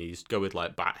vampire minis. Go with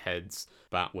like bat heads,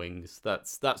 bat wings.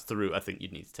 That's the route I think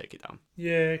you'd need to take it down.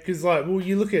 Yeah, because like, well,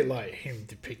 you look at like him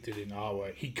depicted in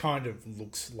artwork. He kind of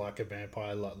looks like a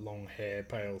vampire, like long hair,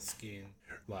 pale skin,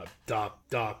 like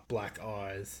dark black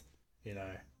eyes. You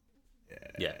know.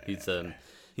 Yeah,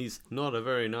 he's not a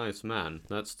very nice man.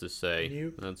 That's to say.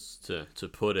 Nope. That's to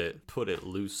put it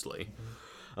loosely.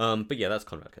 Mm-hmm. But yeah, that's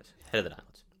Conrad Curse, head of the Night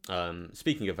Lords.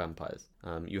 Speaking of vampires,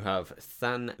 you have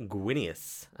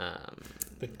Sanguinius,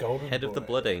 the golden head boy of the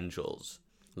Blood Angels,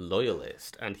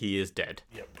 loyalist, and he is dead.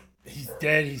 Yep. He's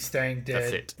dead. He's staying dead.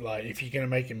 That's it. Like, if you're gonna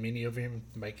make a mini of him,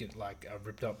 make it like a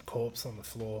ripped up corpse on the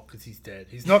floor, because he's dead.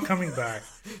 He's not coming back.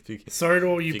 Sorry to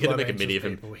all you. If you're gonna make a mini of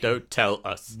him, don't tell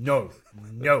us. No.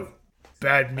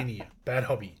 Bad mini. Bad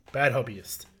hobby. Bad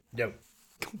hobbyist. No.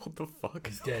 What the fuck?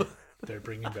 He's dead. Don't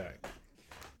bring him back.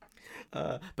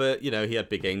 But, you know, he had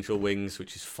big angel wings,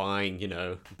 which is fine, you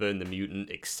know. Burn the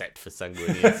mutant, except for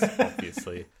Sanguinius,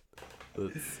 obviously.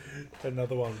 That's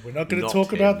another one. We're not going to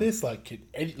talk about this. Like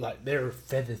there are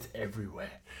feathers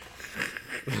everywhere.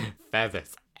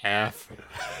 Feathers everywhere.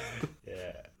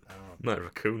 Yeah. My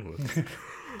raccoon was.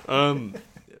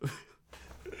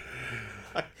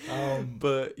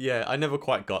 But yeah, I never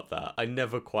quite got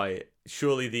that.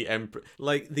 Surely the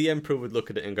Emperor would look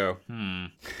at it and go,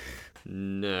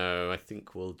 no, I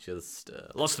think we'll just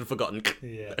lost and forgotten.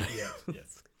 Yeah.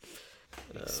 Yes.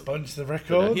 Expunge the But records.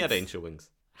 no, he had angel wings.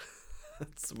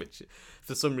 Which,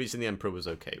 for some reason, the Emperor was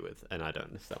okay with, and I don't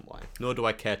understand why. Nor do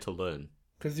I care to learn.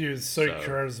 Because he was so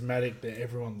charismatic that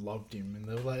everyone loved him, and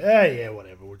they were like, "Oh yeah,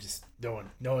 whatever. We'll just no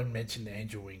one mentioned the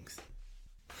angel wings."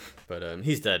 But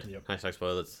he's dead. Yep. Hashtag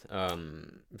spoilers.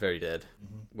 Very dead.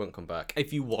 Won't come back.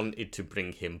 If you wanted to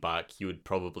bring him back, you would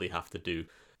probably have to do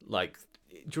like.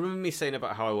 Do you remember me saying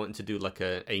about how I wanted to do like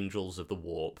a Angels of the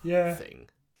Warp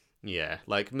thing? Yeah,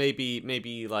 like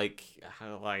maybe like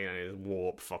how like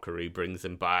warp fuckery brings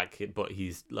him back, but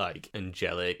he's like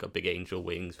angelic, got big angel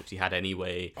wings, which he had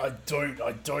anyway. I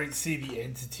don't see the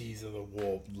entities of the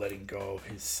warp letting go of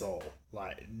his soul.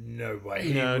 Like no way.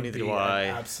 He No, would neither be do I.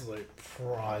 an absolute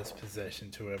prized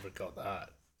possession to whoever got that.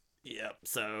 Yep.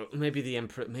 So maybe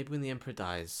when the Emperor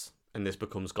dies and this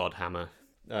becomes Godhammer,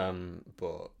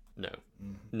 but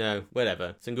no,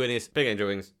 whatever. Sanguinius, big angel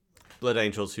wings. Blood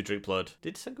angels who drink blood.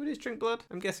 Did Sanguinius drink blood?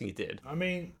 I'm guessing he did. I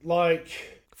mean,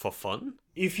 like, For fun?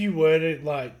 if you were to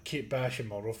like kit bash a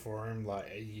model for him, like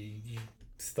you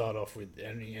start off with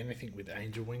anything with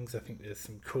angel wings. I think there's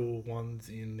some cool ones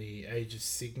in the Age of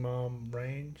Sigmar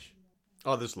range.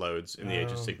 Oh, there's loads in the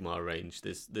Age of Sigmar range.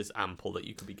 There's ample that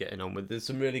you could be getting on with. There's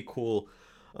some really cool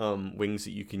wings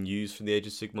that you can use from the Age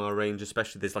of Sigmar range,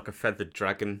 especially there's like a feathered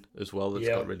dragon as well that's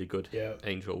got really good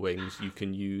angel wings. You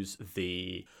can use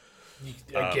the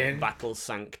Again, Battle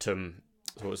Sanctum.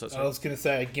 What was that? I was going to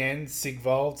say again,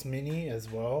 Sigvald's mini as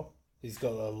well. He's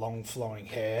got the long flowing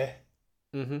hair.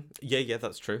 Mm-hmm. Yeah,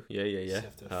 that's true. Yeah. Just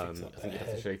have to fix I up think that you have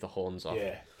to head. shave the horns off.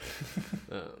 Yeah.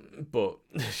 But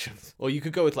or you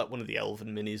could go with like one of the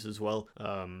elven minis as well.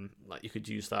 Like you could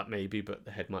use that maybe, but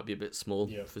the head might be a bit small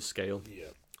for scale. Yeah.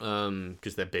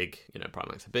 Because they're big.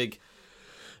 Primarchs are big.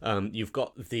 You've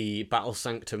got the Battle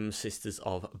Sanctum Sisters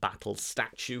of Battle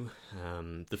statue.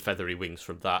 The feathery wings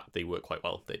from that, they work quite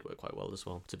well. They'd work quite well as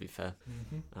well, to be fair.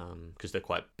 Because they're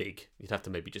quite big. You'd have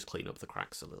to maybe just clean up the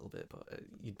cracks a little bit, but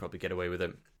you'd probably get away with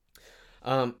it.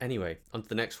 Anyway, on to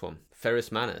the next one.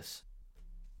 Ferrus Manus.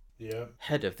 Yeah.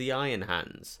 Head of the Iron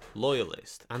Hands.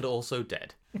 Loyalist. And also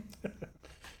dead.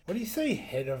 What do you say,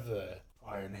 head of the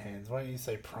Iron Hands? Why don't you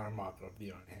say Primarch of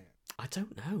the Iron Hands? I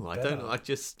don't know. I don't know. I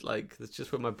just that's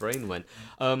just where my brain went.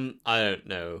 I don't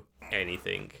know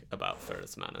anything about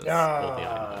Ferrus Manus or the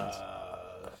Iron Hands.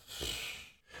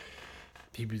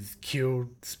 He was killed,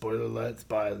 spoiler alerts,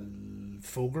 by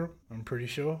Fulgrim, I'm pretty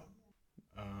sure.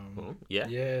 Yeah.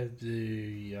 Yeah,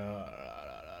 the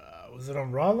was it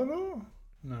on Rylanor?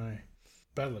 No.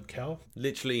 Battle of Cal?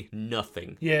 Literally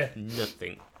nothing. Yeah.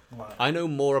 Nothing. Like, I know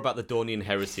more about the Dornian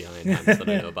Heresy Iron Hands than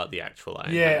I know about the actual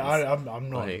Iron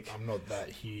Hands. I'm not that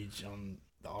huge on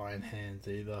the Iron Hands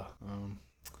either.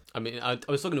 I mean, I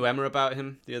was talking to Emma about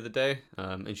him the other day,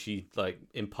 and she like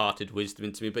imparted wisdom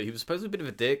into me. But he was supposed to be a bit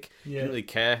of a dick. He didn't really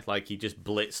care. Like he just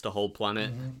blitzed a whole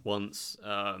planet once.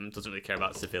 Doesn't really care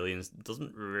about civilians.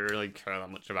 Doesn't really care that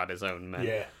much about his own men.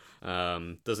 Yeah.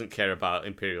 Doesn't care about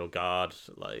Imperial Guard.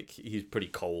 Like he's pretty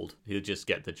cold. He'll just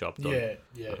get the job done.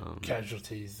 Yeah.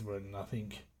 Casualties were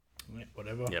nothing.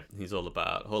 Whatever. Yep, he's all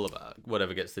about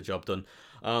whatever gets the job done.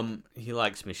 He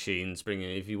likes machines.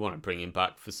 If you want to bring him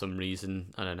back for some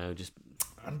reason, I don't know, just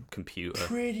computer.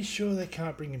 Pretty sure they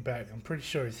can't bring him back. I'm pretty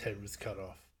sure his head was cut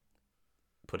off.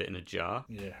 Put it in a jar.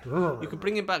 Yeah. You could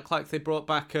bring him back like they brought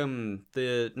back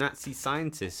the Nazi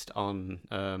scientist on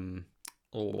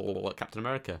Captain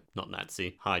America. Not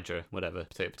Nazi, Hydra, whatever.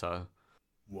 Potato.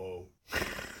 Whoa.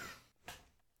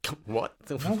 What?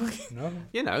 No.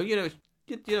 You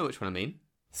know which one I mean.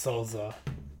 Salza.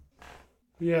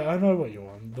 Yeah, I know what you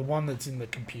want. The one that's in the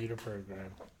computer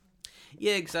program.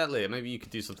 Yeah, exactly. Maybe you could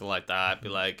do something like that. Be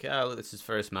like, oh, this is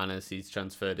Ferrus Manus. He's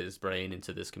transferred his brain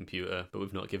into this computer, but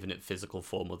we've not given it physical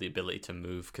form or the ability to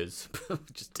move because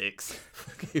just dicks.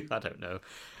 I don't know.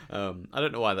 I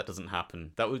don't know why that doesn't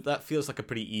happen. That feels like a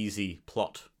pretty easy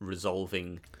plot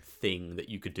resolving thing that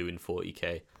you could do in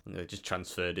 40k. And they just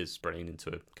transferred his brain into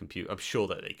a computer. I'm sure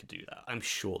that they could do that. I'm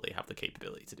sure they have the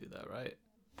capability to do that, right?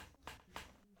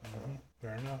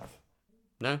 Fair enough.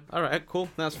 No? Alright, cool.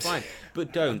 That's fine.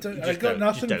 But don't. I got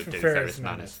nothing don't for do Ferrus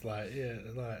Manus.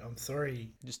 I'm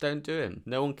sorry. Just don't do him.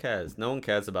 No one cares. No one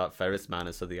cares about Ferrus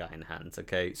Manus or the Iron Hands,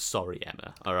 okay? Sorry,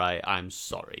 Emma. Alright? I'm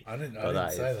sorry. I didn't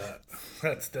say that.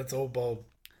 That's all bold.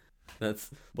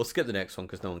 We'll skip the next one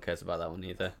because no one cares about that one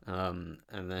either. And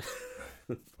then...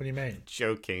 What do you mean?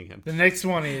 Joking. The next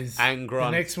one is...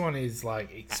 Angron. The next one is,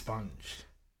 like, expunged.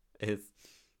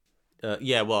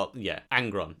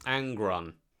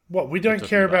 Angron. What, we don't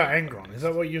care about Angron? Is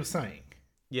that what you're saying?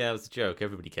 Yeah, it was a joke.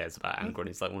 Everybody cares about Angron.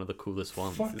 He's like one of the coolest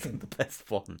ones. He's Fucking the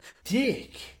best one.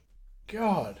 Dick.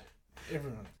 God.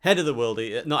 Everyone. Head of the World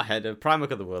Eaters. Not head of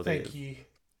Primarch of the World Eaters. Thank you.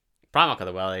 Primarch of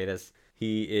the World Eaters.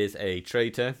 He is a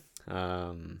traitor.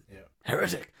 Yeah.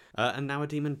 Heretic. And now a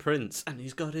demon prince. And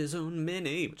he's got his own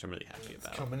mini, which I'm really happy It's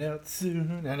about. coming out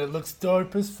soon, and it looks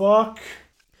dope as fuck.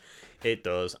 It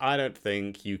does. I don't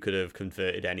think you could have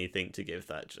converted anything to give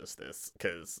that justice,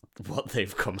 because what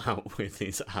they've come out with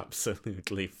is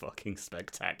absolutely fucking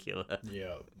spectacular.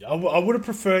 Yeah. I would have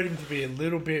preferred him to be a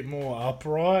little bit more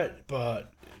upright,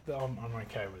 but I'm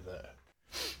okay with that.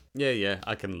 Yeah,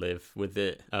 I can live with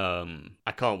it.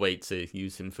 I can't wait to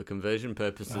use him for conversion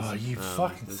purposes. Oh, you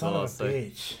fucking as son well, of a so-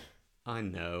 bitch. I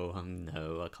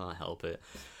know, I can't help it.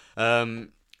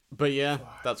 But yeah,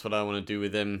 that's what I want to do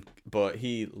with him. But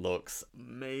he looks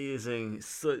amazing.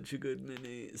 Such a good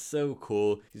mini. So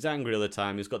cool. He's angry all the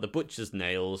time. He's got the butcher's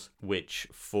nails, which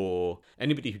for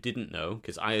anybody who didn't know,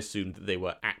 because I assumed that they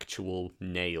were actual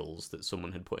nails that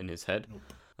someone had put in his head.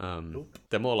 Nope.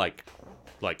 They're more like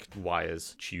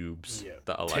wires, tubes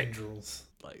that are tendrils.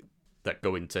 like that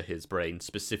go into his brain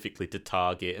specifically to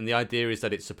target. And the idea is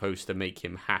that it's supposed to make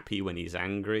him happy when he's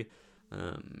angry.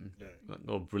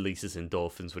 Or releases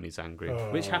endorphins when he's angry,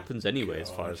 which happens anyway, as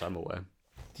far as I'm aware.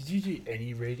 Did you do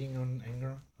any reading on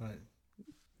anger?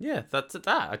 Yeah, that's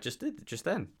that. I just did it just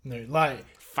then. No,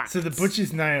 Facts. so the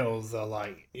butcher's nails are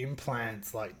like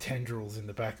implants, like tendrils in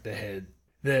the back of the head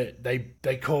that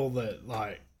they call that,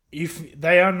 like, if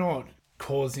they are not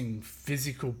causing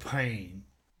physical pain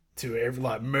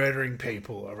to murdering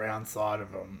people around side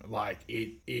of them, like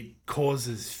it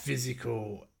causes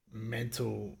physical,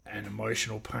 mental and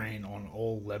emotional pain on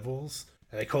all levels.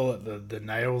 They call it the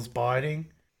nails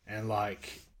biting, and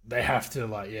like they have to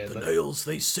Nails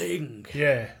they sing.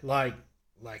 like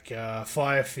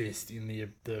Fire Fist in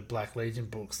the Black Legion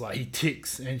books, like he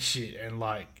ticks and shit, and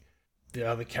like the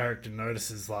other character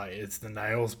notices like it's the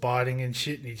nails biting and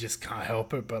shit, and he just can't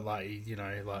help it. But like, you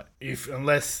know, like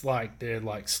unless like they're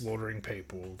like slaughtering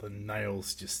people, the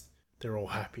nails just, they're all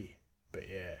happy. But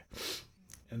yeah.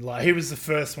 And like he was the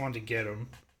first one to get them.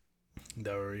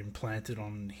 They were implanted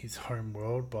on his home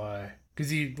world because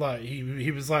he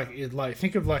was like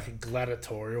think of like a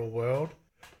gladiatorial world.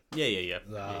 Yeah.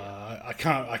 I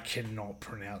cannot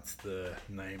pronounce the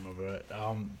name of it.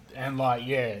 And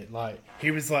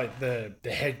he was like the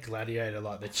head gladiator,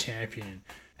 like the champion,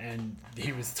 and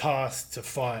he was tasked to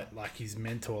fight like his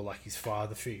mentor, like his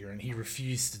father figure, and he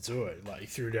refused to do it. Like he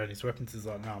threw down his weapons. He's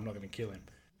like, no, I'm not going to kill him.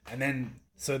 And then,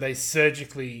 so they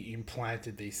surgically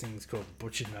implanted these things called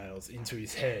butcher nails into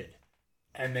his head.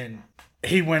 And then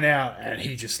he went out and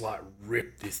he just like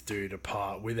ripped this dude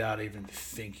apart without even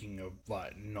thinking of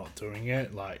like not doing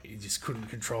it. Like he just couldn't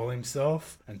control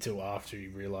himself until after he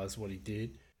realized what he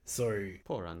did. So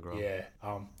poor Angron. Yeah.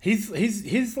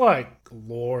 His like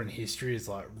lore and history is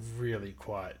like really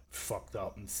quite fucked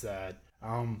up and sad.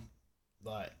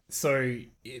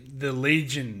 The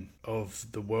Legion of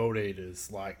the World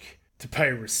Eaters, like, to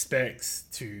pay respects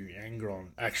to Angron,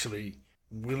 actually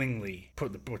willingly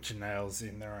put the butcher nails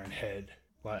in their own head,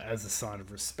 like, as a sign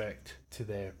of respect to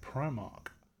their Primarch,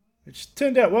 which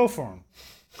turned out well for him.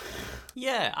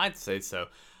 Yeah, I'd say so.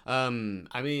 I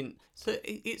mean, so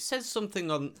it says something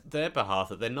on their behalf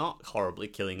that they're not horribly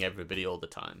killing everybody all the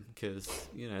time, because,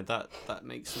 you know, that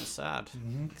makes them sad.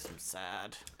 Mm-hmm. Makes them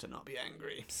sad to not be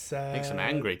angry. Sad. Makes them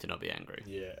angry to not be angry.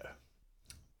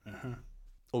 Yeah.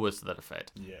 Always to that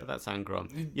effect. Yeah. But that's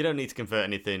Angron. You don't need to convert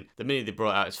anything. The mini they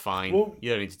brought out is fine. Well, you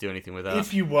don't need to do anything with that.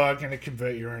 If you were going to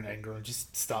convert your own Angron,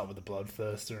 just start with the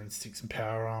Bloodthirster and stick some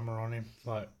power armor on him.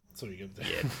 Like, that's all you're going to do.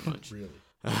 Yeah, pretty much. Really.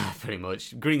 Pretty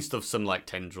much. Green stuff, some like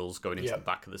tendrils going into Yep. the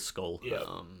back of the skull. Yep.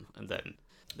 And then,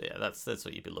 yeah, that's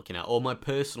what you'd be looking at. Or my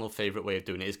personal favourite way of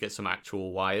doing it is get some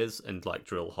actual wires and like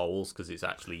drill holes, because it's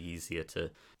actually easier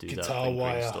to do that Guitar than green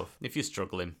wire. stuff. If you're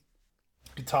struggling.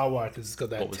 Guitar wire, because it's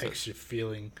got that What was texture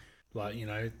feeling, like, you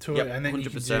know, to Yep, it. And then you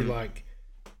can 100%. do like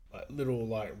little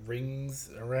like rings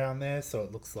around there, so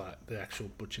it looks like the actual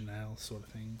butcher nail sort of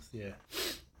things. Yeah.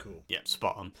 Cool. Yeah,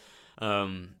 spot on.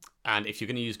 And if you're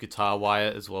going to use guitar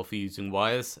wire as well for using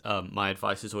wires, my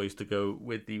advice is always to go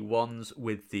with the ones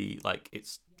with the, like,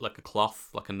 it's like a cloth,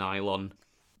 like a nylon,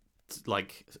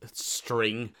 like,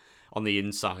 string on the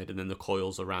inside, and then the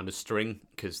coils around a string,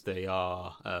 because they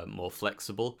are more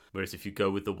flexible. Whereas if you go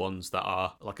with the ones that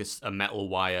are like a metal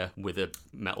wire with a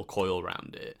metal coil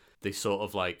around it, they sort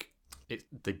of like,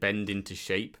 they bend into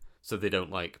shape, so they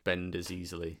don't like bend as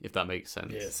easily, if that makes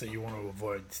sense. Yeah, so you want to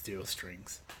avoid steel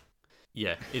strings.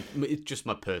 Yeah, it's just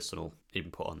my personal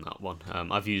input on that one.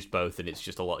 I've used both, and it's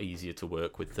just a lot easier to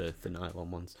work with the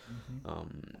nylon ones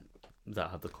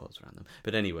that have the coils around them.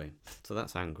 But anyway, so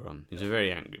that's Angron. He's a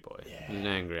very angry boy. Yeah. He's an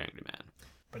angry man.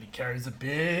 But he carries a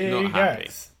big Not happy.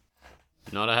 axe.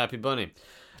 Not a happy bunny.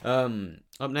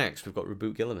 Up next, we've got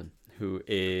Reboot Gilliman, who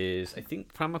is, I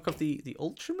think, Primarch of the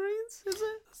Ultramarines, is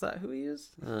it? Is that who he is?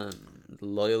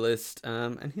 Loyalist,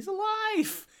 and he's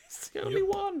alive! He's the only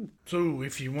one! So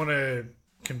if you want to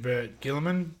convert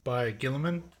Gilliman by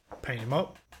Gilliman, paint him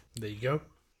up. There you go.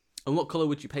 And what colour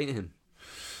would you paint him?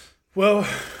 Well,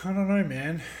 I don't know,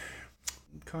 man.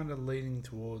 I'm kind of leaning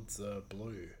towards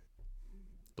blue.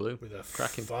 Blue? With a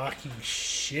Cracking. fucking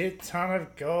shit ton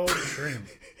of gold trim.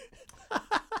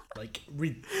 Like,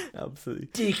 Absolutely.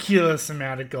 ridiculous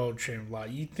amount of gold trim.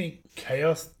 Like, you think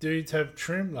Chaos dudes have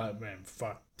trim? Like, man,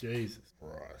 fuck, Jesus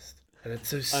Christ. And it's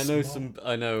so small.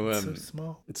 I know so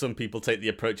small. some people take the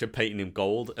approach of painting him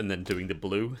gold and then doing the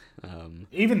blue.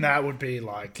 Even that would be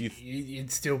like,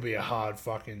 it'd still be a hard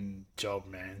fucking job,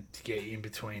 man, to get in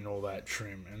between all that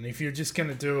trim. And if you're just going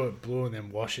to do it blue and then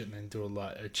wash it and then do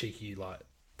a cheeky,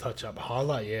 touch up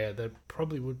highlight, yeah, that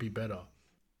probably would be better.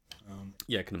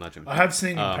 Yeah, I can imagine. I have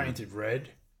seen him painted red.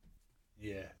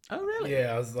 Yeah. Oh, really?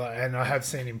 Yeah, and I have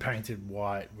seen him painted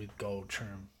white with gold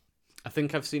trim. I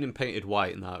think I've seen him painted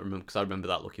white in that, because I remember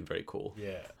that looking very cool.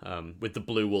 Yeah. With the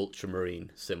blue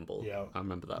ultramarine symbol. Yeah. I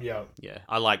remember that. Yeah. Yeah,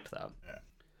 I liked that. Yeah.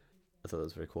 I thought that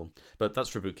was very cool. But that's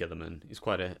Reboot Gilliman. He's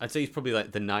I'd say he's probably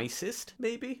like the nicest,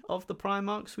 maybe, of the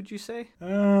Primarchs, would you say?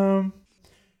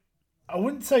 I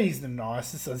wouldn't say he's the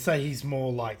nicest. I'd say he's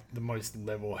more like the most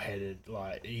level-headed.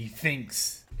 Like,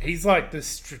 he's like the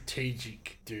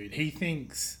strategic dude. He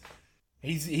thinks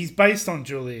he's based on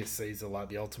Julius Caesar, like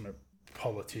the ultimate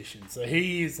politician. So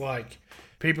he is like,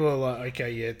 people are like,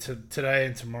 okay, yeah, today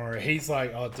and tomorrow. He's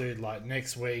like, oh, dude, like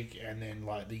next week, and then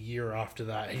like the year after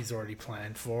that, he's already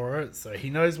planned for it. So he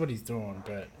knows what he's doing.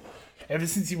 But ever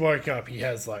since he woke up, he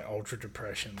has like ultra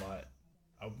depression, like.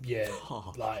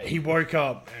 Like he woke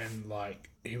up and like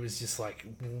he was just like,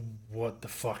 what the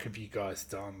fuck have you guys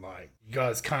done? Like, you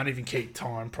guys can't even keep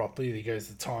time properly. He goes,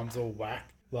 the time's all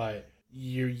whack. Like,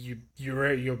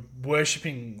 you're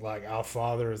worshipping like our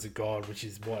father as a god, which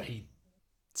is what he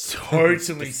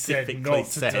totally said not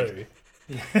to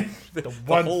do.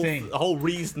 The whole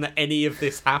reason that any of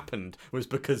this happened was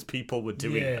because people were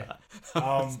doing that.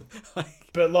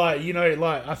 But like, you know,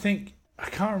 like I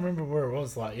can't remember where it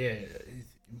was. Like, yeah.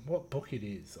 What book it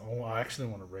is? Oh, I actually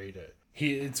want to read it.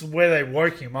 It's where they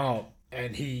woke him up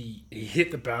and he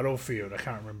hit the battlefield. I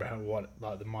can't remember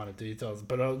the minor details,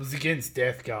 but it was against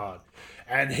Death Guard,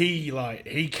 and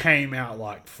he came out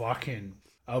like fucking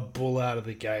a bull out of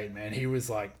the gate, man. He was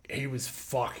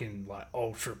fucking like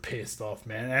ultra pissed off,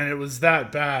 man, and it was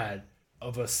that bad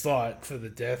of a sight for the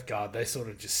Death Guard. They sort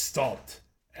of just stopped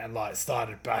and like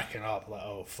started backing up, like,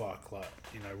 oh fuck, like,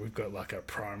 you know, we've got like a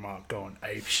Primarch going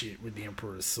ape shit with the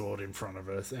Emperor's sword in front of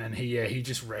us, and he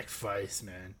just wrecked face,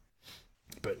 man.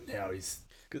 But now he's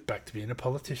back to being a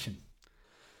politician.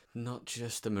 Not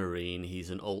just a marine, he's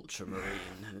an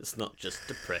ultramarine, and it's not just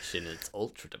depression, it's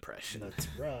ultra depression. That's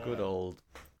right. Good old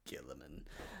Gilliman.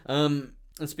 And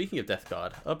speaking of Death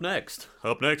Guard, up next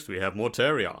we have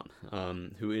Mortarion,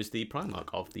 who is the Primarch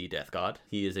of the Death Guard.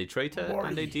 He is a traitor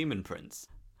and a demon prince.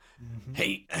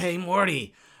 Mm-hmm. Hey,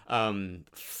 Morty!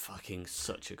 Fucking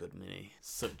such a good mini,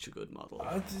 such a good model.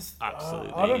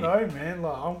 Absolutely. I don't know, man.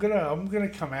 Like, I'm gonna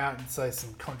come out and say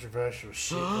some controversial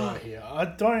shit right here. I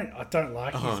don't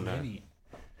like his mini.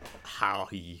 How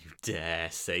you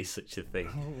dare say such a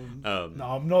thing? No,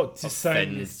 I'm not just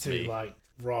saying this to like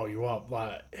roll you up.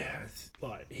 Like,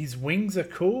 his wings are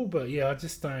cool, but yeah, I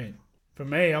just don't. For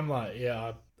me, I'm like,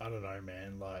 yeah, I don't know,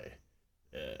 man. Like,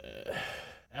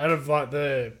 out of like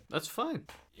that's fine.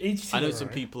 I know some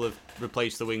people have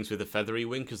replaced the wings with a feathery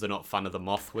wing because they're not a fan of the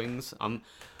moth wings. I'm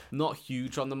not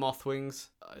huge on the moth wings.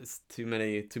 It's too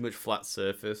much flat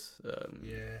surface.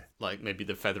 Like maybe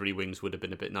the feathery wings would have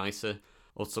been a bit nicer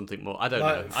or something more. I don't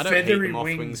know. I don't hate the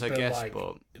moth wings, I guess, like,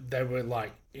 but they were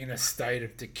like in a state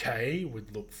of decay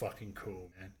would look fucking cool,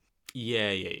 man.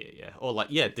 Yeah. Or like,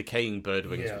 decaying bird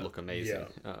wings would look amazing.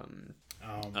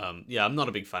 Yeah. I'm not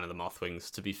a big fan of the moth wings,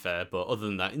 to be fair, but other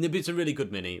than that, it's a really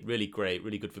good mini, really great,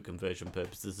 really good for conversion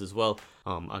purposes as well.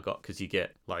 Because you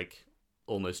get like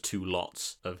almost 2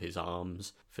 lots of his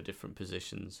arms for different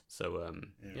positions. So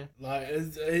yeah. Like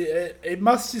it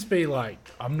must just be like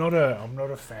I'm not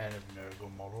a fan of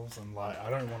Nurgle models, and like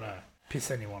I don't want to piss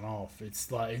anyone off.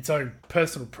 It's like its own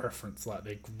personal preference. Like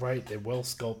they're great, they're well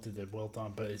sculpted, they're well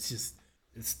done, but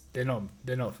they're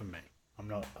not for me. I'm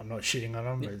not shitting on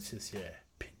them. But it's just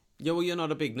Yeah, well, you're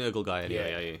not a big Nurgle guy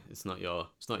anyway, are you? It's not your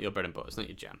bread and butter. It's not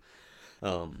your jam.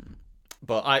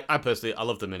 But I personally, I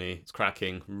love the mini. It's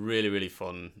cracking. Really, really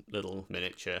fun little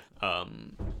miniature.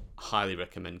 highly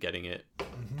recommend getting it.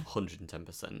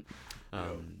 110%.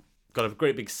 Got a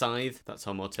great big scythe. That's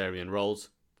how Mortarion rolls.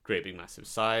 Great big massive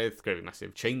scythe. Great big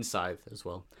massive chain scythe as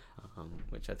well,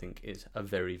 which I think is a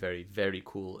very, very, very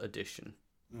cool addition.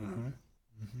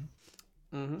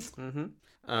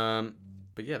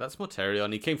 But yeah, that's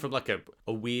Mortarion. He came from like a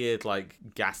weird, like,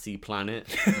 gassy planet,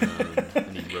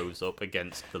 and he rose up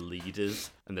against the leaders,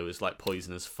 and there was like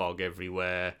poisonous fog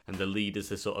everywhere, and the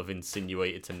leaders are sort of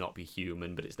insinuated to not be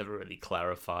human, but it's never really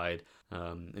clarified.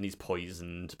 And he's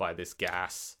poisoned by this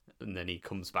gas, and then he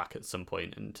comes back at some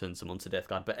point and turns them onto Death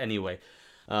Guard. But anyway,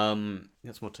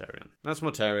 that's Mortarion. That's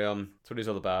Mortarion. That's what he's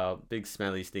all about. Big,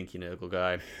 smelly, stinky Nurgle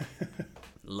guy.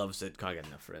 Loves it. Can't get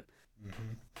enough for it.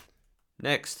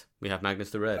 Next, we have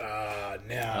Magnus the Red.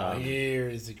 Now here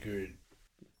is a good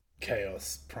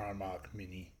Chaos Primarch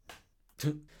mini.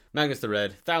 Magnus the Red,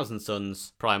 1,000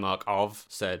 Suns, Primarch of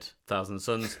said 1,000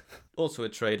 Suns. Also a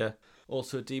trader,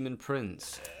 also a Demon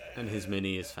Prince. And his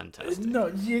mini is fantastic. No,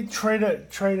 yeah,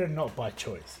 trader not by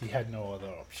choice. He had no other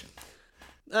option.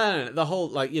 The whole,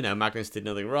 like, Magnus did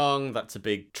nothing wrong. That's a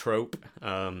big trope.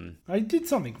 He did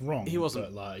something wrong. He wasn't.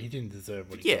 But, like, he didn't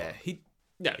deserve what he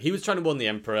got. He was trying to warn the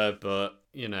Emperor, but,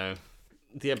 the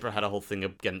Emperor had a whole thing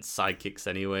against sidekicks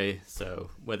anyway, so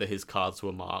whether his cards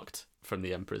were marked from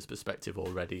the Emperor's perspective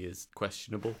already is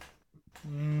questionable.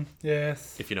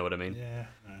 Yes. If you know what I mean. Yeah,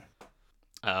 no.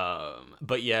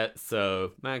 But yeah,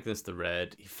 so Magnus the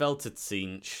Red, he fell to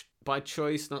Tzeentch by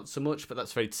choice, not so much, but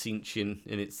that's very Tzeentchian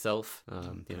in itself.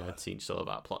 Tzeentch's all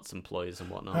about plots and ploys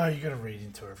and whatnot. Oh, you gotta read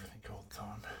into everything all the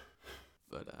time.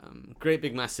 But great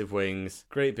big massive wings,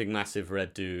 great big massive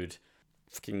red dude,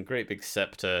 fucking great big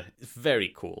scepter. It's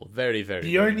very cool, very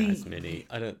very, very nice mini.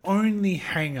 Only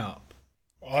hang up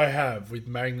I have with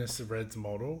Magnus the Red's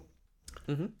model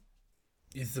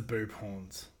is the boob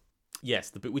horns.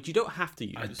 Yes, which you don't have to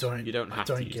use. You don't have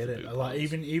to use. I don't get it. Like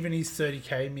even his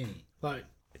 30k mini. Like,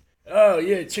 oh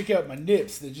yeah, check out my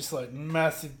nips. They're just like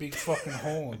massive big fucking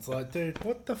horns. Like, dude,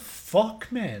 what the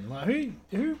fuck, man? Like,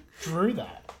 who drew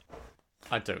that?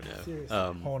 I don't know.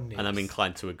 And I'm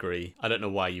inclined to agree. I don't know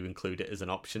why you include it as an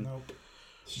option. Nope.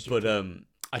 But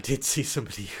I did see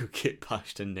somebody who kit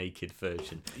bashed a naked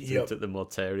version. So he took the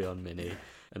Mortarion mini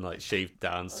and like shaved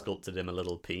down, sculpted him a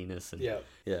little penis, and it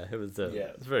was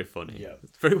very funny. Yeah,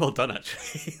 it's very well done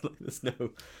actually. Like, there's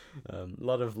no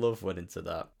lot of love went into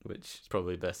that, which is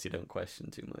probably best you don't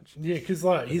question too much. Yeah, because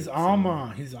like his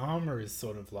armor is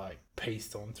sort of like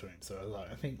pieced onto him. So like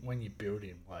I think when you build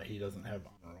him, like he doesn't have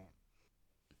armor on.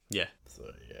 Yeah. So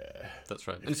yeah, that's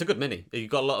right, and it's a good mini. You've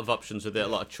got a lot of options with it, a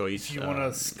lot of choice. If you want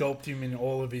to sculpt him in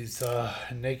all of his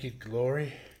naked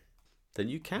glory, then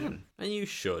you can, and you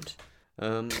should.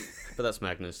 But that's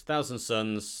Magnus. 1,000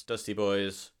 Suns, Dusty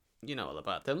Boys. You know all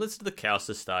about them. Listen to the Chaos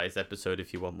Styles episode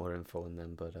if you want more info on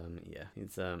them. But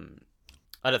it's I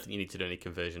don't think you need to do any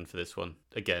conversion for this one.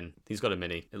 Again, he's got a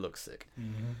mini. It looks sick.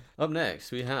 Up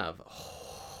next, we have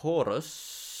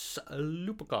Horus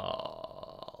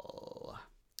Lupercal,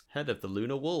 head of the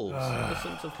Lunar Wolves, the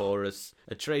Sons of Horus,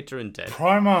 a traitor and dead.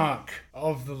 Primarch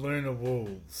of the Lunar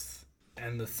Wolves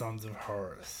and the Sons of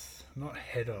Horus. Not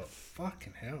head of.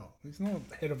 Fucking hell. He's not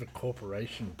head of a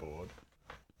corporation board.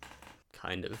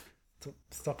 Kind of.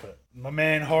 Stop it. My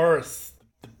man Horus,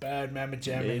 the bad mamma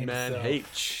jamma himself. Man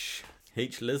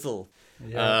H Lizzle.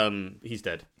 Yeah. He's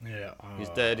dead. Yeah. He's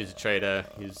dead. He's a traitor.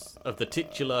 He's of the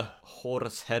titular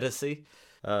Horus heresy.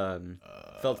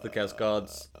 Fell to the Chaos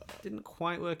Gods. Didn't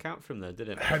quite work out from there, did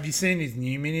it? Have you seen his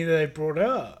new mini that they brought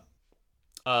out?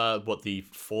 What, the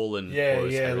Fallen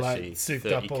Horus heresy? Like souped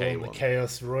up all the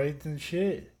Chaos roids and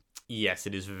shit. Yes,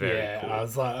 it is very cool. I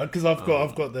was like, because I've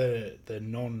got the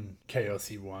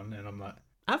non-chaosy one, and I'm like,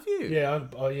 have you? Yeah.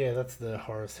 That's the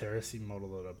Horus Heresy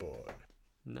model that I bought.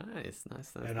 Nice.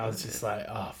 And I was just like,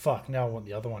 oh fuck, now I want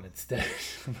the other one instead.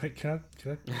 I'm like, can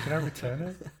I return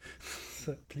it?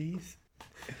 So, please.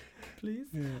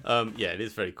 Yeah, it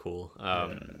is very cool.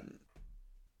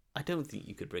 I don't think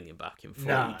you could bring him back in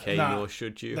 40k, nor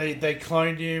should you. They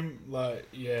cloned him,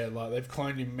 they've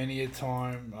cloned him many a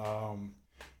time.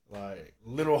 Like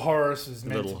Little Horus is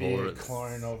meant to be a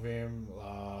clone of him.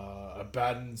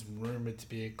 Abaddon's rumored to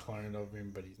be a clone of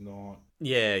him, but he's not.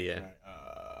 Yeah.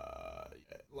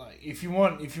 Like if you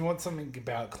want something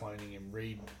about cloning him,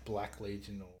 read Black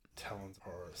Legion or Talons of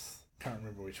Horus. Can't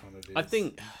remember which one it is. I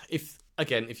think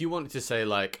if you wanted to say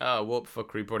like, what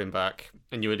fuck, we brought him back,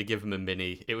 and you were to give him a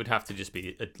mini, it would have to just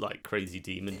be a like crazy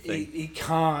demon thing. He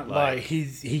can't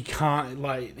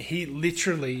he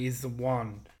literally is the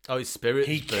one. Oh, his spirit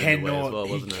he burned away as well,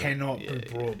 he wasn't it? cannot be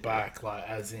brought back, like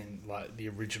as in like the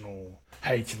original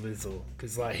H. Lizzle,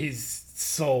 because like his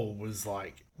soul was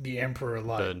like the Emperor,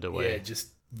 like Burned away. yeah,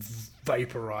 just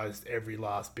vaporized every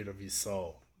last bit of his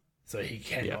soul, so he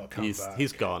cannot come back.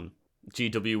 He's gone.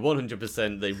 GW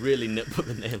 100%. They really put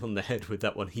the nail on the head with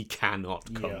that one. He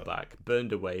cannot come back.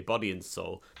 Burned away, body and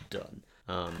soul, done.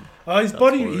 His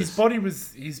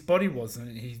body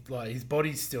wasn't. His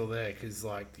body's still there because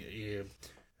like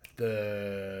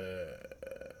the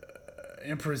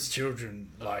Emperor's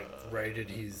children like raided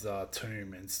his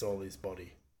tomb and stole his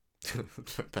body.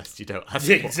 Best you don't ask.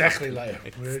 Yeah, exactly.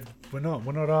 Like we're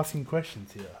not asking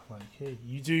questions here. Like, hey,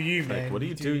 you do you, man. Like, what are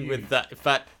you doing with that? In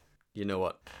fact, you know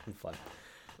what? I'm fine.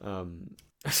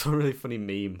 I saw a really funny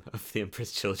meme of the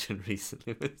Emperor's children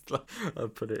recently. It's like, I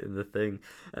put it in the thing,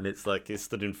 and it's like he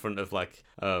stood in front of like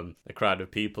a crowd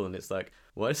of people, and it's like,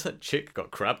 why has that chick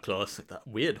got crab claws? Like, that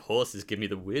weird horses give me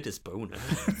the weirdest boner.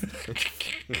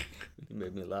 It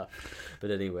made me laugh.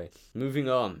 But anyway, moving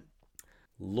on.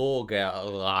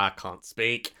 I can't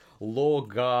speak.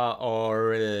 Lorgar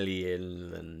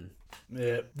Aurelian.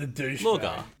 Yeah, the douchebag.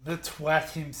 Lorgar. The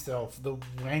twat himself. The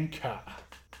wanker.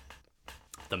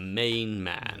 The main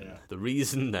man. The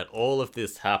reason that all of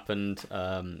this happened.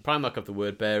 Primarch of the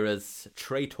Wordbearers,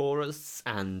 Traitorus,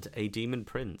 and a Demon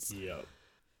Prince. Yep.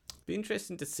 Be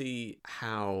interesting to see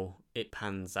how it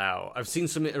pans out. I've seen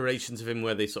some iterations of him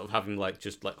where they sort of have him like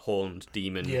just like horned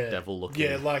demon devil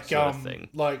looking like sort of thing.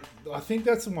 Like I think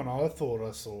that's the one I thought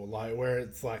I saw, like where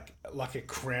it's like a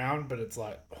crown but it's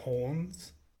like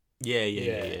horns.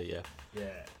 Yeah.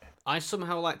 I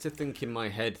somehow like to think in my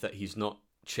head that he's not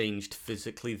changed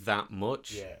physically that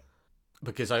much. Yeah.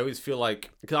 Because I always feel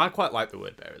like, because I quite like the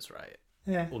Wordbearers, right?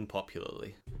 Yeah.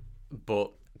 Unpopularly.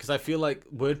 But because I feel like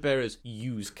Wordbearers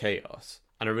use chaos.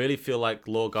 And I really feel like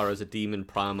Lorgar as a demon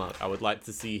Primarch, I would like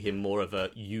to see him more of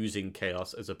a using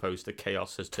chaos as opposed to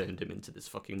chaos has turned him into this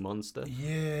fucking monster.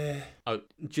 Yeah. Do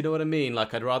you know what I mean?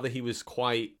 Like, I'd rather he was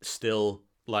quite still,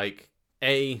 like,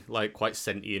 like quite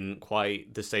sentient,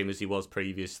 quite the same as he was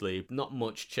previously. Not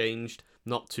much changed.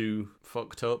 Not too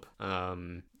fucked up.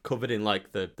 Covered in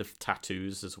like the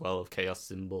tattoos as well of chaos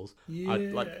symbols.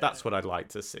 Yeah. That's what I'd like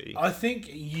to see. I think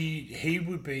he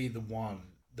would be the one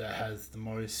that has the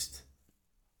most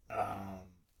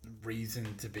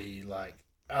reason to be like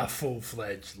a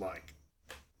full-fledged like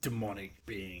demonic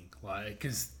being, like,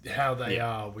 because how they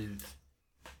are with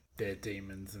their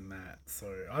demons and that. So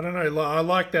I don't know, like, I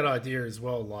like that idea as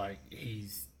well. Like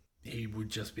he would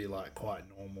just be like quite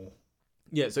normal.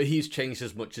 Yeah, so he's changed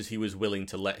as much as he was willing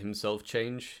to let himself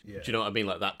change. Yeah. Do you know what I mean?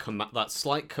 Like that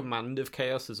slight command of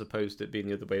chaos as opposed to it being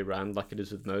the other way around like it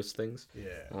is with most things.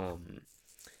 Yeah.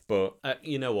 But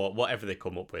you know what? Whatever they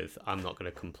come up with, I'm not going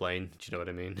to complain. Do you know what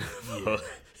I mean?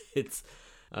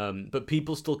 Yeah. But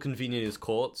people still convene in his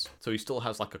courts, so he still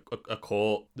has like a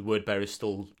court. The Wordbearers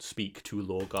still speak to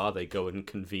Lorgar. They go and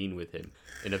convene with him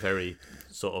in a very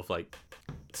sort of like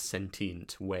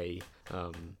sentient way.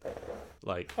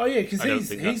 Like, oh yeah, because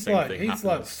he's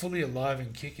like fully alive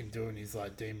and kicking, doing his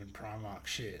like demon Primarch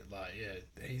shit. Like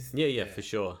he's for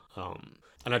sure.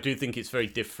 And I do think it's very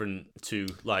different to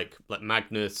like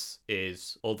Magnus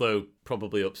is, although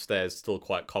probably upstairs still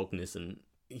quite cognizant.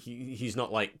 He's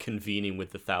not like convening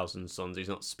with the Thousand Sons. He's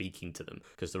not speaking to them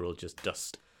because they're all just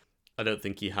dust. I don't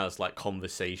think he has like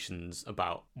conversations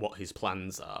about what his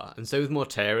plans are. And so with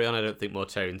Mortarion, I don't think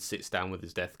Mortarion sits down with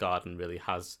his Death Guard and really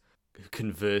has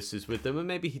converses with them. And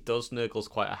maybe he does. Nurgle's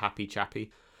quite a happy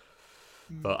chappy,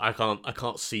 but I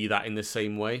can't see that in the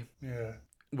same way. Yeah.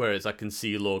 Whereas I can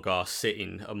see Lorgar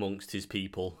sitting amongst his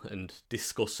people and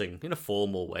discussing in a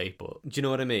formal way. But do you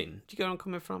know what I mean? Do you get where I'm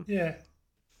coming from? Yeah.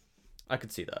 I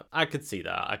could see that. I could see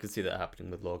that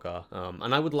happening with Lorgar.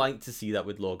 And I would like to see that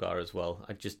with Lorgar as well.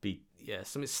 I'd just be,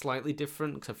 something slightly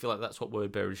different, because I feel like that's what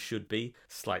Wordbearers should be.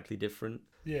 Slightly different.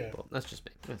 Yeah. But that's just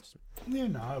me. Yeah,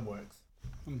 no, it works.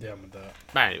 I'm down with that.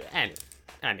 But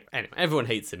anyway, everyone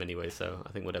hates him anyway, so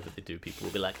I think whatever they do, people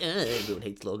will be like, everyone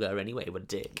hates Lorgar anyway, what a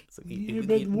dick. So but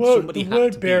the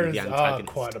Wordbearers are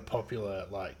quite a popular,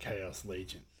 like, Chaos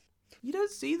Legion. You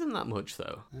don't see them that much,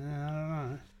 though. I don't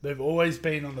know. They've always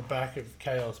been on the back of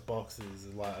Chaos boxes,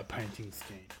 like a painting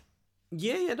scheme.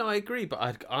 Yeah, no, I agree,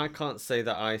 but I can't say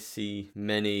that I see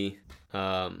many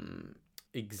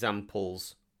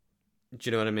examples. Do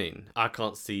you know what I mean? I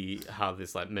can't see how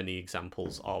there's like many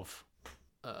examples of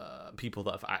people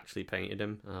that have actually painted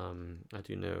him. I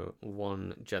do know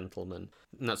one gentleman,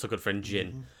 and that's a good friend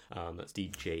Jin. Mm-hmm. That's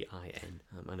DJIN.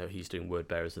 I know he's doing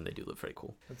Wordbearers, and they do look very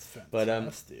cool. That's But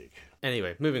fantastic.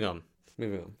 anyway, moving on.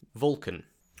 Vulcan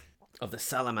of the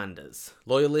Salamanders,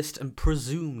 loyalist and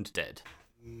presumed dead.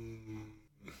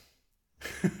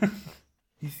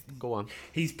 Go on.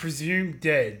 He's presumed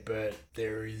dead, but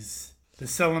the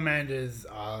salamanders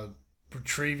are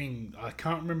retrieving. I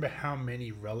can't remember how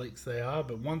many relics they are,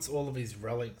 but once all of his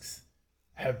relics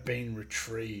have been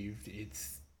retrieved,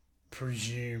 it's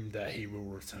presumed that he will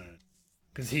return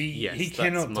because he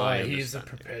cannot die. He is a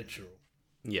perpetual.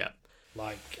 Yeah.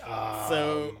 Like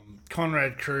so,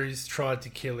 Conrad Cruz tried to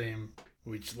kill him,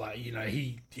 which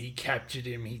he captured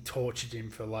him, he tortured him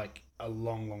for like a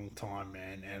long time,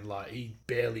 man, and like he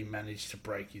barely managed to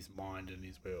break his mind and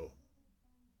his will.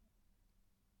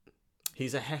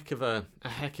 He's a heck of a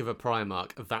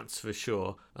Primarch, that's for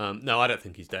sure. No, I don't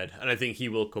think he's dead, and I think he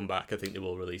will come back. I think they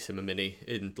will release him a mini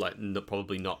in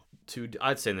probably not two.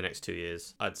 I'd say in the next 2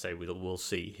 years. I'd say we'll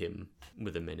see him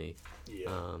with a mini.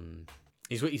 Yeah.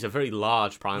 He's a very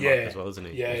large Primarch as well, isn't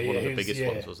he? Yeah, he's one of the biggest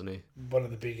ones, wasn't he? One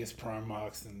of the biggest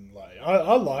Primarchs, and like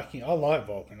I like him. I like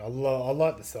Vulcan. I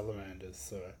like the Salamanders.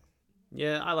 So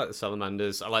yeah, I like the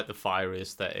Salamanders. I like the fiery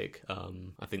aesthetic.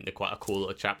 I think they're quite a cool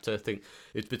little chapter. I think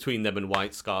it's between them and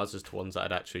White Scars as to ones that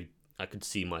I could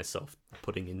see myself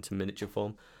putting into miniature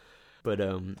form. But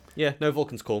yeah, no,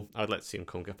 Vulcan's cool. I'd like to see him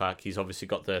come back. He's obviously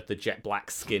got the jet black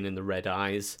skin and the red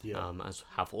eyes, as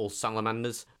have all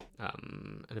Salamanders.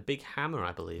 And a big hammer,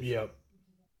 I believe. Yep.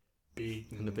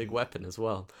 Big. And a big weapon as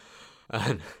well.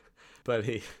 But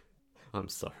I'm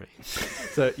sorry.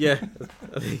 So, yeah.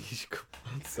 I think you should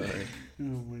I'm sorry. Oh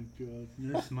my god.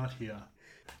 No smut here.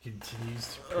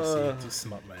 Continues to proceed to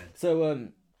smut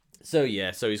man. So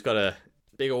he's got a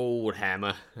big old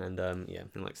hammer. And,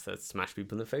 he likes to smash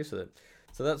people in the face with it.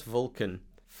 So that's Vulcan.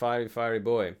 Fiery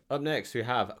boy. Up next, we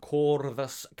have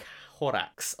Corvus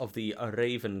Corax of the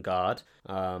Raven Guard.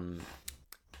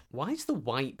 Why is the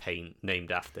white paint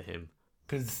named after him?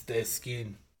 Because their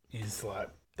skin is like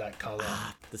that colour.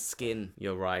 The skin.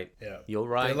 You're right. Yeah. You're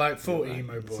right. They're like full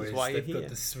emo boys. They've got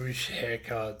the swoosh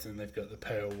haircuts and they've got the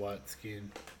pale white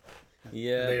skin.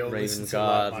 Yeah, they all Raven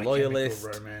Guard, like loyalist.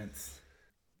 Romance.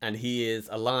 And he is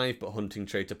alive but hunting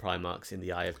traitor Primarchs in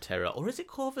the Eye of Terror. Or is it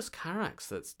Corvus Carax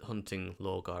that's hunting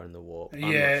Lorgar in the Warp?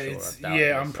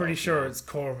 I'm pretty sure it's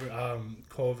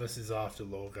Corvus is after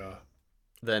Lorgar.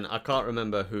 Then I can't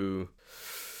remember who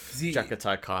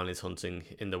Jakatai Khan is hunting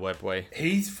in the Webway.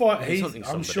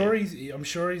 I'm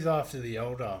sure he's after the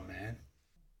Eldar, man.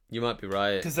 You might be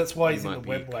right. Because that's why he's in the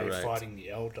Webway fighting the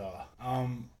Eldar.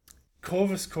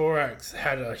 Corvus Corax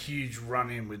had a huge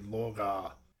run-in with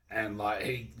Lorgar. And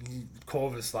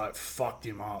Corvus fucked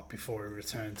him up before he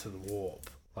returned to the Warp.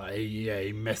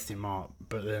 He messed him up.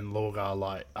 But then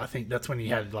Lorgar, I think that's when he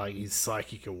had his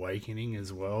psychic awakening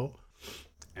as well.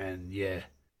 And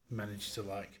managed to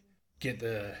get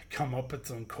the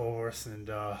comeuppance on Corvus and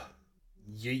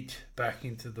yeet back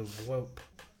into the Warp.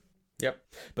 Yep,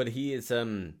 but he is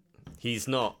he's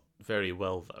not very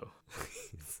well though.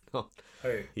 He's not.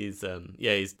 Hey. He's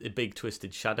he's a big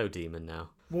twisted shadow demon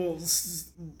now. Well,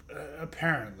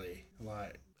 apparently,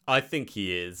 I think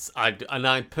he is. I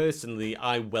personally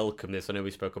welcome this. I know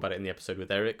we spoke about it in the episode with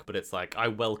Eric, but it's I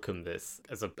welcome this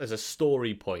as a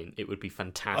story point. It would be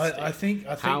fantastic. I think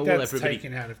that's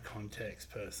taken out of context,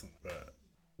 personally,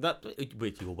 but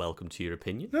you're welcome to your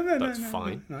opinion. That's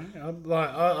fine. No.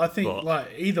 I think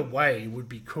either way would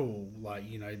be cool.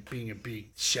 Being a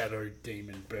big shadow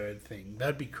demon bird thing,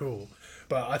 that'd be cool.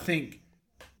 But I think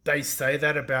they say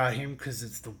that about him because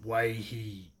it's the way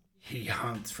he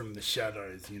hunts from the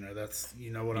shadows. That's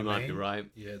what I mean. You might be right.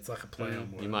 Yeah, it's like a play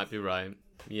on words. You might be right.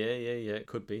 Yeah. It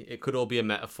could be. It could all be a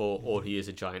metaphor, or he is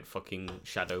a giant fucking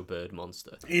shadow bird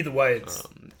monster. Either way, it's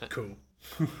cool.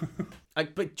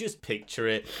 But just picture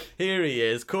it. Here he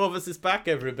is. Corvus is back,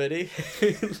 everybody.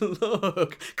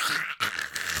 Look.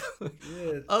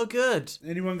 Yeah. Oh, good.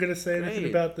 Anyone going to say anything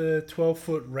about the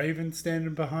 12-foot raven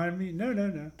standing behind me?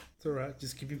 No. It's all right.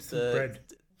 Just give him some bread.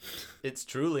 It's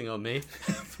drooling on me.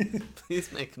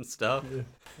 Please make him stop.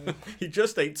 Yeah. He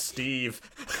just ate Steve.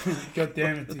 God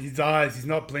damn it. His eyes, he's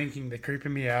not blinking. They're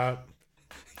creeping me out.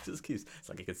 He just keeps... It's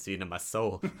like he can see it in my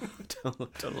soul.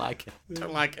 Don't like it.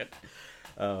 Don't like it.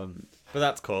 But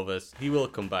that's Corvus. He will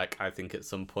come back, I think, at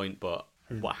some point, but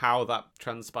how that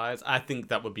transpires, I think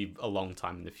that would be a long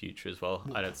time in the future as well.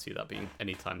 I don't see that being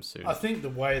anytime soon. I think the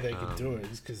way they could do it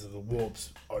is because the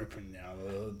warp's open now.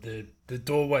 The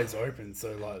doorway's open,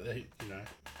 so they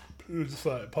just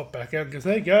pop back out and goes,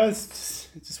 "Hey guys,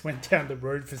 just went down the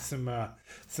road for some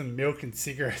milk and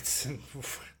cigarettes, and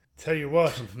tell you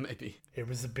what, maybe it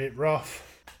was a bit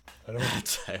rough. I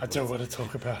don't want to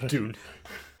talk about it.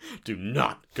 Do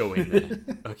not go in there,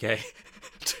 okay?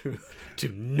 Do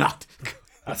not go.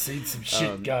 I've seen some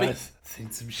shit, guys. I've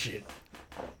seen some shit.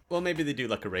 Well, maybe they do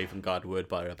like a Raven Guard word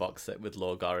buyer box set with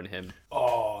Lorgar and him.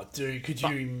 Oh, dude, could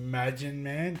you imagine,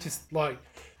 man? Just like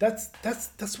that's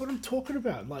what I'm talking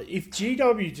about. Like, if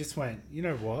GW just went, you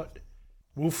know what?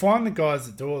 We'll find the guys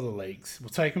that do all the leaks. We'll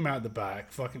take them out the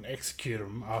back, fucking execute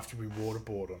them after we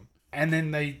waterboard them. And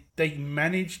then they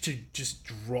manage to just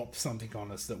drop something on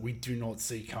us that we do not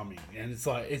see coming. And it's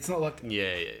like, it's not like,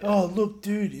 Yeah. oh, look,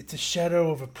 dude, it's a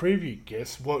shadow of a preview.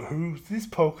 Guess what? Who's this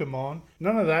Pokemon?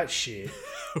 None of that shit.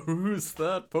 Who's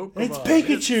that Pokemon? It's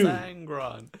Pikachu! It's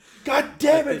Sangron. God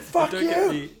damn it, fuck Don't you!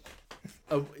 get me-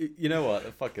 you know what?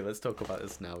 Fuck it. Let's talk about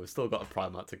this now. We've still got a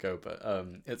Primarch to go, but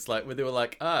it's like when they were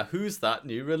like, who's that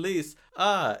new release?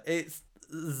 It's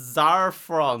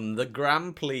Zarfron, the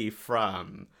Gramply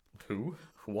from who?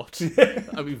 What?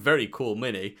 I mean, very cool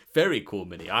mini. Very cool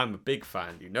mini. I'm a big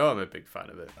fan. You know, I'm a big fan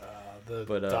of it.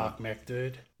 Dark Mech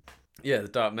dude. Yeah, the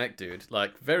Dark Mech dude.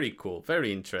 Like, very cool.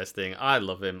 Very interesting. I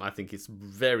love him. I think it's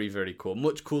very, very cool.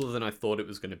 Much cooler than I thought it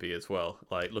was going to be as well.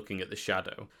 Like, looking at the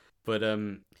shadow. But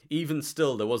even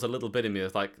still, there was a little bit of me that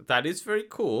was like, that is very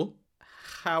cool.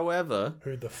 However...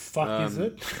 Who the fuck is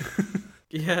it?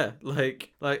 Yeah,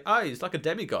 like, he's like a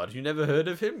demigod. You never heard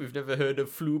of him? We've never heard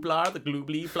of Flublar, the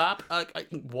Gloobly Flap?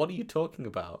 What are you talking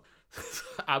about?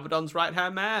 Abaddon's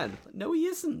right-hand man. No, he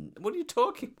isn't. What are you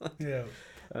talking about? Yeah.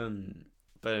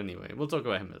 But anyway, we'll talk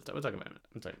about him later. We'll talk about him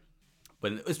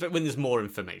when there's more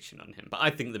information on him. But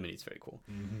I think the mini's very cool.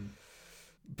 Mm-hmm.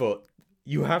 But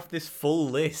you have this full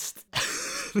list.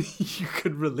 You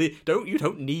could really you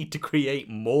don't need to create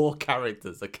more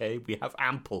characters, okay? We have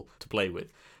ample to play with.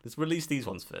 Let's release these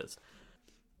ones first.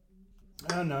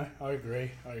 Oh no, I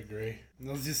agree. It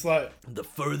was just like the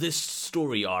furthest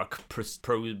story arc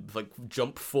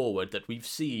jump forward that we've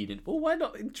seen. And, well, why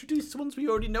not introduce the ones we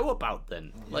already know about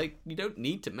then? Yeah. Like, you don't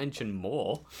need to mention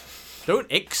more. Don't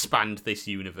expand this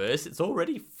universe. It's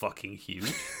already fucking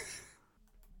huge.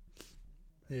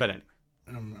 Yeah. But anyway.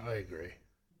 I agree.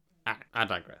 I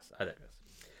digress.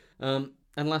 And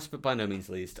last but by no means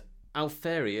least,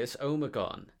 Alfarius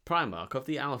Omegon, Primarch of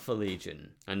the Alpha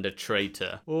Legion, and a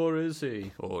traitor. Or is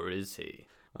he?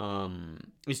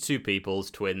 He's two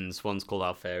peoples, twins. One's called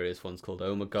Alfarius, one's called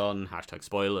Omegon. #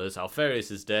 spoilers.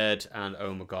 Alfarius is dead, and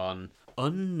Omegon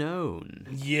unknown.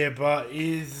 Yeah, but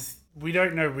we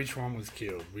don't know which one was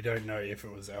killed. We don't know if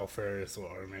it was Alfarius or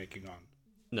Omegon.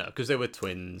 No, because they were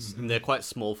twins, and they're quite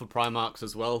small for Primarchs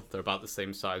as well. They're about the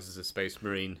same size as a Space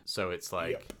Marine, so it's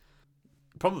like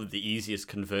probably the easiest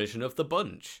conversion of the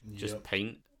bunch. Just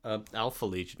paint a Alpha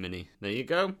Legion mini. There you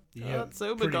go. Yeah, that's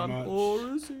Omegon.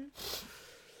 Or is he?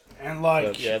 And like,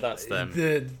 but, yeah, that's them.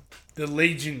 The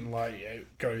Legion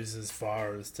like goes as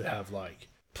far as to have like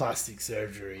plastic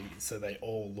surgery, so they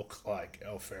all look like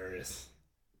Alfarius.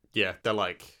 Yeah, they're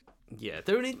like. Yeah,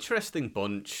 they're an interesting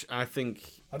bunch. I think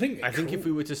if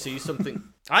we were to see something,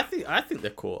 I think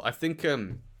they're cool. I think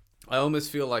I almost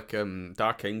feel like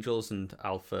Dark Angels and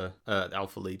Alpha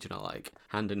Legion are like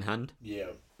hand in hand. Yeah.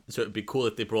 So it'd be cool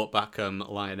if they brought back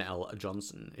Lionel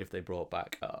Johnson, if they brought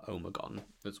back Omegon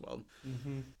as well.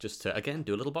 Mm-hmm. Just to again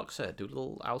do a little box set, do a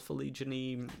little Alpha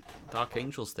Legion-y Dark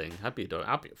Angels thing. I'd be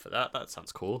up for that. That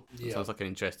sounds cool. Yeah. Sounds like an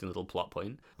interesting little plot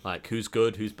point. Like who's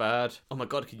good, who's bad. Oh my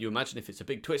god, can you imagine if it's a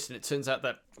big twist and it turns out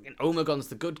that fucking Omegon's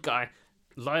the good guy,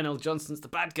 Lionel Johnson's the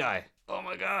bad guy. Oh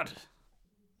my god.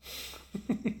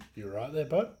 You right there,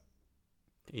 bud?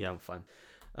 Yeah, I'm fine.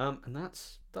 And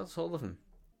that's all of them.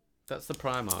 That's the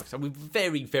Primarchs. And with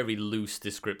very, very loose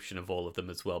description of all of them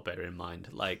as well, bear in mind.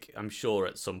 Like, I'm sure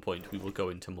at some point we will go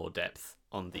into more depth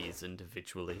on these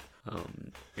individually,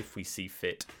 if we see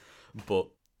fit. But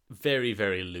very,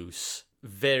 very loose.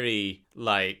 Very,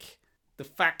 like, the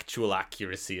factual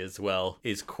accuracy as well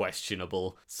is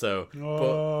questionable. So,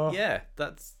 but yeah,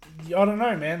 that's... I don't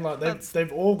know, man. Like,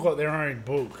 they've all got their own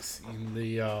books in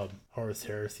the Horus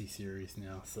Heresy series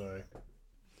now, so...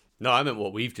 No, I meant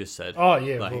what we've just said. Oh,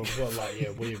 yeah. Like...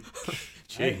 we've...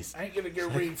 Jeez. I ain't gonna go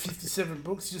read 57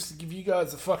 books just to give you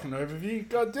guys a fucking overview.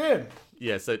 God damn.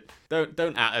 Yeah, so don't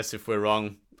at us if we're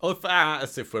wrong. Or at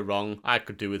us if we're wrong. I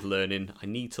could do with learning. I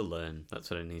need to learn. That's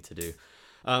what I need to do.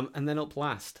 And then up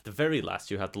last, the very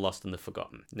last, you had the Lost and the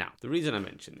Forgotten. Now, the reason I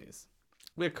mention this,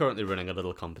 we're currently running a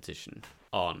little competition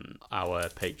on our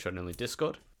Patreon-only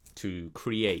Discord to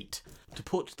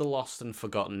put the Lost and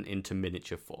Forgotten into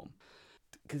miniature form.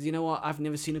 Because you know what? I've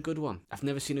never seen a good one. I've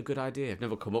never seen a good idea. I've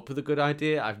never come up with a good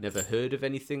idea. I've never heard of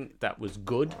anything that was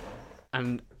good.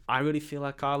 And I really feel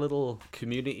like our little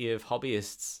community of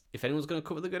hobbyists, if anyone's going to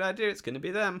come up with a good idea, it's going to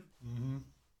be them. Mm-hmm.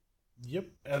 Yep.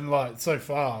 And like so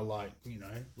far, like, you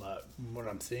know, like what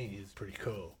I'm seeing is pretty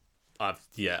cool.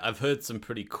 I've heard some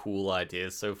pretty cool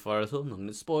ideas so far as well. I'm not going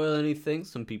to spoil anything.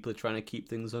 Some people are trying to keep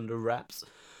things under wraps.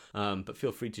 But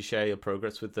feel free to share your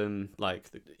progress with them. Like,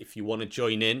 if you want to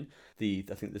join in,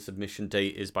 I think the submission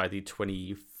date is by the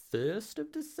 21st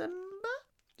of December.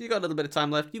 You got a little bit of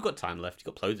time left. You've got time left.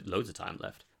 You've got loads of time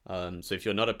left. So if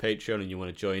you're not a Patreon and you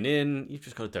want to join in, you've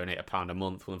just got to donate £1 a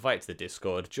month. We'll invite you to the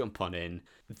Discord. Jump on in.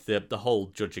 The whole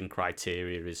judging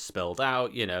criteria is spelled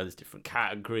out. You know, there's different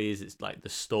categories. It's like the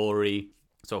story.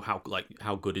 So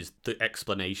how good is the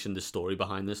explanation, the story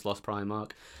behind this Lost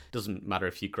Primarch? Doesn't matter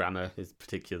if your grammar is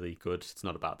particularly good. It's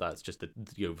not about that. It's just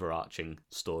the overarching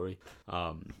story.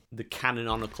 The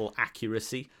canonical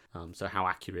accuracy. So how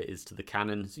accurate it is to the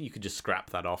canon. So you could just scrap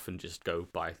that off and just go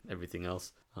by everything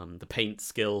else. The paint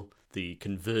skill, the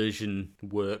conversion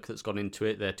work that's gone into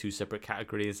it. They're two separate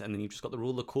categories. And then you've just got the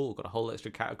rule of cool. Got a whole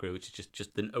extra category, which is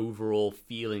just an overall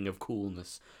feeling of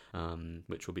coolness,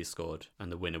 which will be scored. And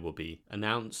the winner will be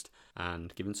announced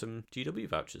and given some GW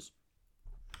vouchers.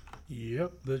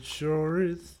 Yep, that sure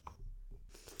is.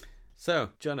 So,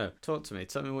 Jono, talk to me.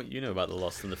 Tell me what you know about the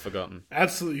Lost and the Forgotten.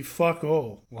 Absolutely fuck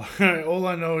all. All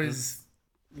I know is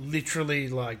literally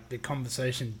like the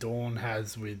conversation Dawn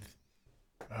has with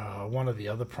one of the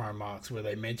other Primarchs where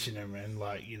they mention him, and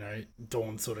like, you know,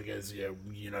 Dawn sort of goes, yeah,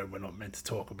 you know, we're not meant to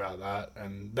talk about that,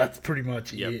 and that's pretty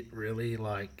much it, really.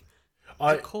 Like,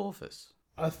 Corvus.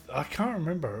 I can't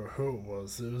remember who it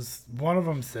was. It was one of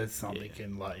them said something,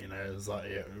 and like, you know, it was like,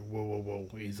 yeah, whoa,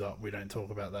 he's up. We don't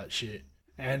talk about that shit.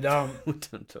 And we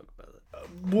don't talk about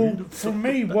that. Well, for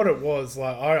me, what it was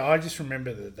like, I just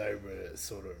remember that they were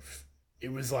sort of.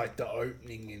 It was like the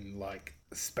opening in like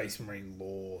Space Marine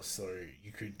lore, so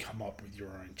you could come up with your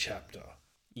own chapter.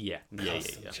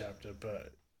 Custom chapter,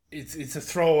 but it's a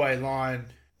throwaway line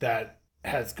that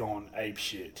has gone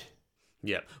apeshit.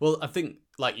 Yeah, well, I think,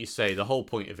 like you say, the whole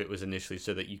point of it was initially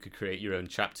so that you could create your own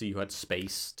chapter. You had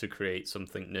space to create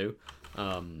something new.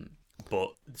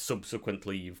 But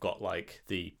subsequently, you've got like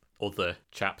the other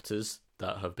chapters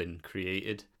that have been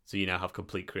created. So you now have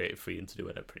complete creative freedom to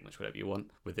do pretty much whatever you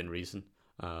want within reason.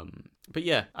 But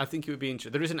yeah, I think it would be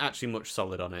interesting. There isn't actually much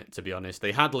solid on it, to be honest.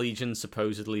 They had Legion,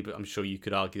 supposedly, but I'm sure you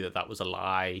could argue that was a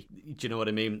lie. Do you know what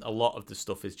I mean? A lot of the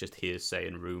stuff is just hearsay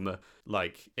and rumour.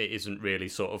 Like, it isn't really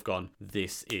sort of gone,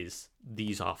 these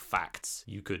are facts.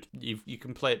 You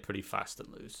can play it pretty fast and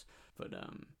loose. But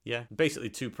yeah, basically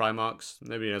 2 Primarchs.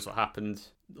 Nobody knows what happened.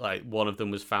 Like, one of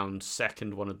them was found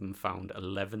second, one of them found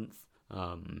 11th.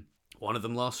 One of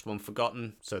them lost, one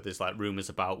forgotten. So there's like rumours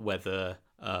about whether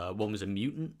one was a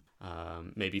mutant,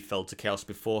 maybe fell to Chaos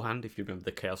beforehand. If you remember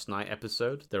the Chaos Knight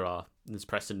episode, there's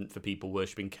precedent for people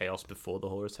worshipping Chaos before the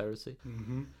Horus Heresy.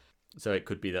 Mm-hmm. So it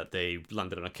could be that they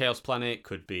landed on a Chaos planet.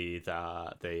 Could be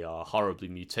that they are horribly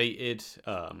mutated.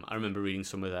 I remember reading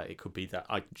somewhere that it could be that,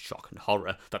 shock and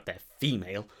horror, that they're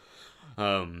female.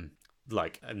 And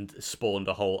spawned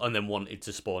and then wanted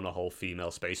to spawn a whole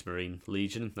female Space Marine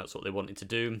Legion. That's what they wanted to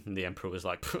do. And the Emperor was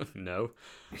like, no.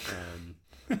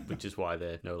 Which is why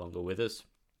they're no longer with us.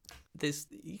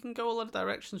 You can go a lot of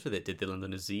directions with it. Did they land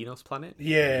on a Xenos planet?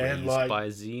 Yeah, and like by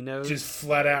Xenos? Just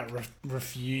flat out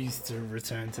refused to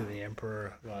return to the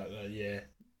Emperor. Yeah.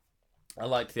 I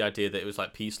liked the idea that it was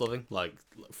like peace loving, like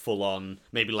full on.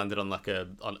 Maybe landed on not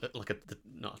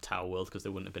a tower world because they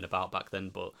wouldn't have been about back then,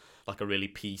 but like a really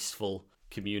peaceful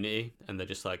community. And they're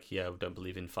just like, yeah, we don't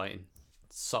believe in fighting.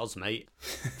 Soz, mate.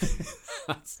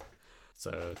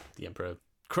 So the Emperor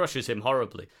crushes him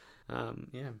horribly.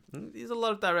 Yeah, there's a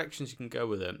lot of directions you can go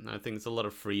with it. And I think there's a lot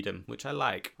of freedom, which I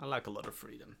like. I like a lot of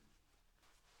freedom.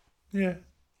 Yeah.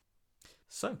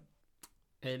 So,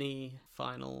 any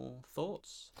final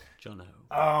thoughts, Jono?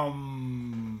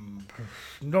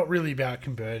 Not really about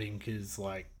converting, because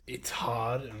like it's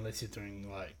hard unless you're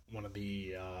doing like one of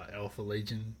the Alpha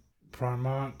Legion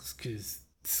Primarchs, because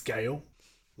scale.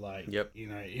 Like, yep. You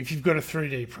know, if you've got a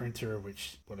 3D printer,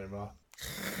 which whatever,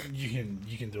 you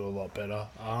can do a lot better.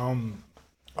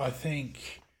 I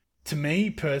think, to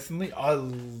me personally, a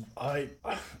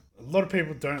lot of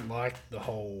people don't like the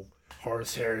whole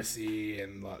Horus Heresy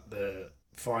and like the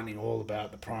finding all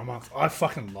about the Primarchs. I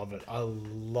fucking love it. I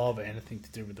love anything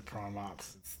to do with the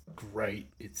Primarchs. It's great.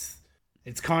 It's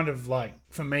kind of like,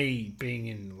 for me, being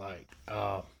in like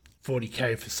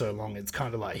 40k for so long, it's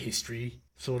kind of like history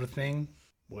sort of thing.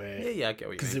 Where, yeah, I get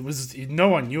what you mean. Because no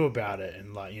one knew about it,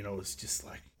 and like, you know, it was just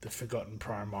like the forgotten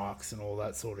Primarchs and all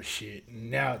that sort of shit.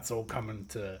 And now it's all coming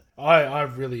to. I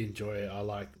really enjoy it. I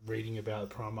like reading about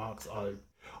the Primarchs.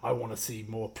 I want to see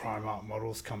more Primarch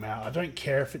models come out. I don't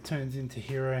care if it turns into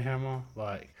Hero Hammer.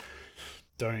 Like,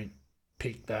 don't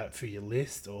pick that for your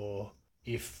list. Or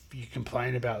if you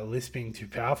complain about the list being too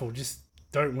powerful, just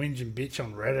don't whinge and bitch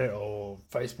on Reddit or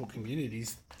Facebook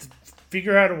communities.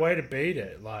 Figure out a way to beat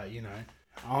it. Like, you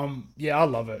know. Yeah, I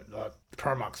love it. The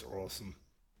Primarchs are awesome.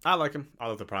 I like him. I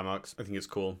love the Primarchs. I think it's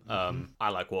cool. I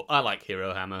like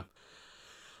Hero Hammer.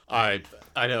 I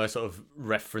know I sort of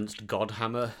referenced God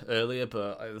Hammer earlier,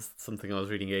 but it was something I was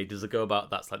reading ages ago about.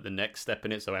 That's like the next step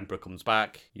in it. So Emperor comes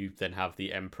back. You then have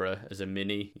the Emperor as a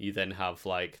mini. You then have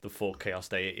like the 4 Chaos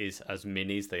Deities as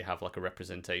minis. They have like a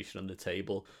representation on the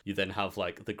table. You then have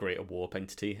like the Greater Warp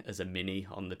Entity as a mini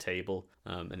on the table,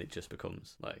 and it just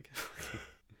becomes like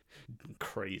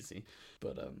crazy.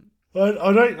 But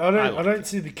I don't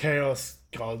see the Chaos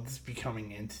Gods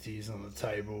becoming entities on the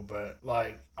table, but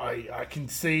like I can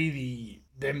see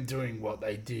them doing what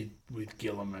they did with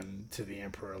Gilliman to the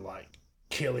Emperor, like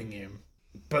killing him.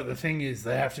 But the thing is,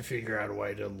 they have to figure out a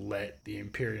way to let the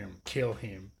Imperium kill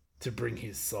him to bring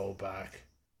his soul back.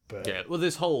 But yeah, well,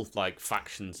 there's whole like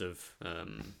factions of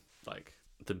like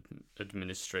the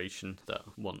administration that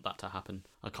want that to happen.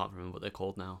 I can't remember what they're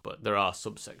called now, but there are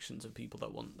subsections of people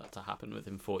that want that to happen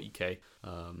within 40k.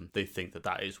 They think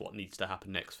that is what needs to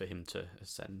happen next for him to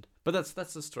ascend. But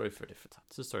that's a story for a different time.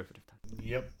 It's a story for a different time.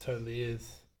 Yep, totally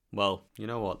is. Well, you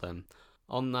know what then?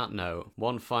 On that note,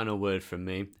 one final word from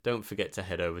me. Don't forget to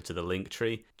head over to the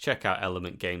Linktree. Check out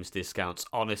Element Games discounts.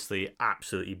 Honestly,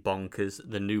 absolutely bonkers.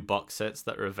 The new box sets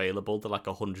that are available, they're like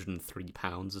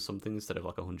 £103 or something instead of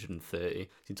like 130. So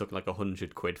you're talking like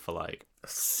 £100 for like a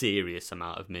serious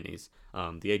amount of minis.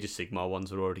 The Age of Sigmar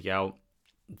ones are already out.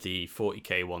 The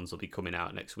 40k ones will be coming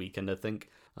out next weekend, I think.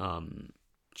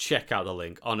 Check out the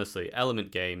link. Honestly, Element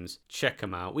Games, check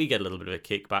them out. We get a little bit of a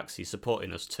kickback, so you're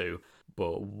supporting us too.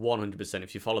 But 100%,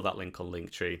 if you follow that link on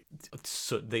Linktree,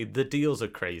 so the deals are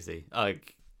crazy.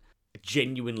 Like,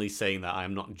 genuinely saying that I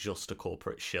am not just a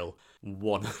corporate shill.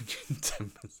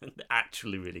 110%,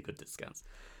 actually really good discounts.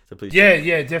 So please.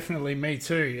 Yeah, definitely. Me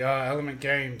too. Element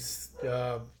Games,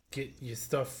 get your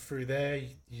stuff through there.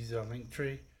 Use our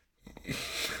Linktree.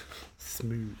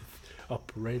 Smooth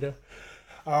operator.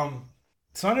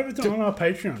 Sign over to on our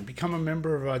Patreon. Become a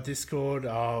member of our Discord.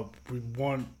 We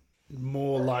want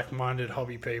more like-minded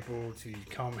hobby people to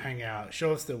come hang out,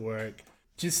 show us their work,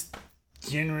 just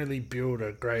generally build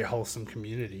a great wholesome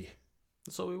community.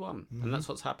 That's all we want, and that's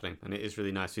what's happening, and it is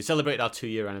really nice. We celebrated our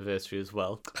 2-year anniversary as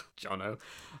well. Jono,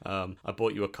 I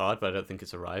bought you a card, but I don't think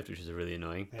it's arrived, which is really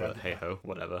annoying. Yeah. But hey ho,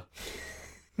 whatever.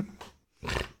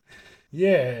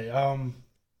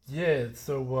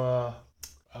 So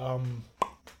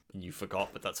you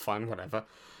forgot, but that's fine, whatever.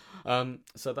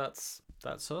 So that's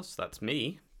us. That's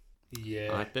me.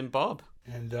 Yeah. I've been Bob.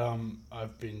 And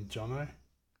I've been Jono.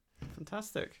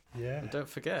 Fantastic. Yeah. And don't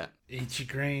forget. Eat your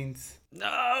greens.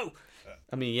 No!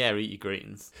 I mean, yeah, eat your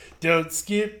greens. Don't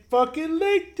skip fucking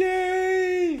leg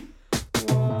day!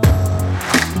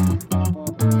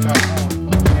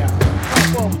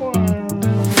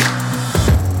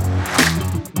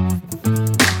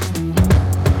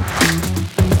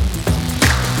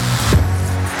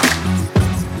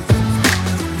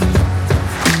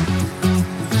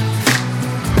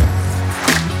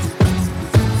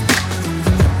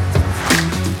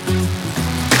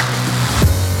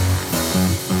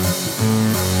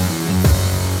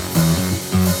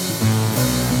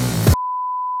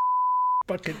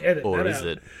 Fucking edit or that is out.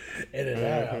 it? Edit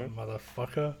that out,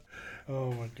 motherfucker.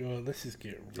 Oh my god, let's just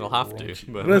get real I'll have raunchy.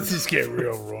 to. But... Let's just get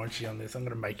real raunchy on this. I'm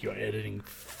gonna make your editing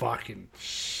fucking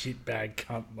shitbag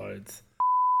cunt loads.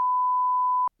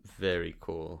 Very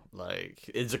cool. Like,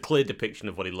 it's a clear depiction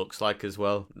of what he looks like as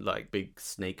well. Like, big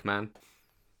snake man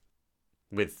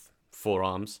with 4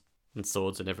 arms and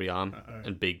swords in every arm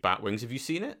and big bat wings. Have you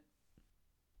seen it,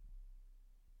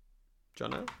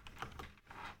 Jono?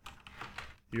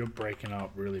 You're breaking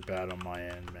up really bad on my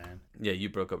end, man. Yeah, you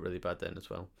broke up really bad then as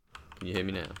well. Can you hear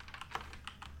me now?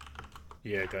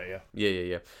 Yeah, got ya.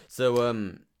 Yeah. So,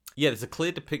 there's a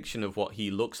clear depiction of what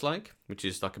he looks like, which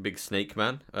is like a big snake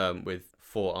man with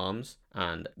 4 arms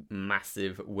and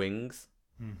massive wings.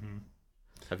 Mm-hmm.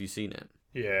 Have you seen it?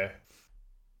 Yeah.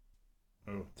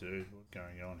 Oh, dude, what's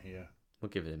going on here? We'll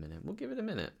give it a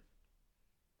minute.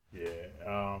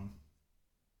 Yeah.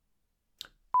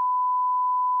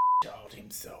 Child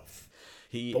himself.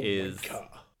 He is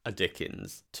a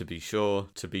Dickens, to be sure.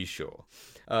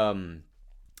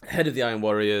 Head of the Iron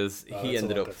Warriors. He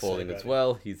ended up falling as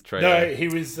well. He's traitor. No, he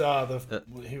was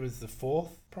the 4th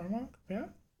Primarch. Yeah.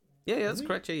 Yeah, that's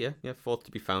correct. Yeah, 4th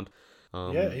to be found.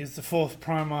 He's the 4th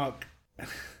Primarch.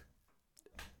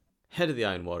 Head of the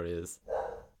Iron Warriors.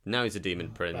 Now he's a demon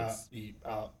prince.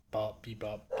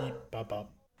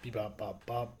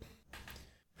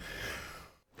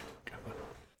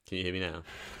 Can you hear me now?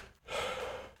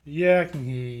 Yeah, I can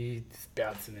hear you just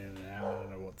bouncing in and out. I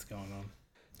don't know what's going on.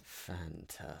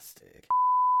 Fantastic.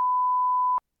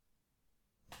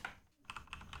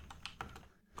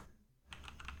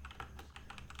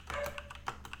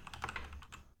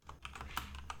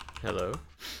 Hello.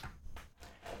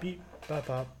 Beep ba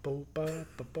ba bo ba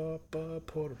ba ba ba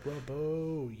Porter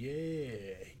Robo,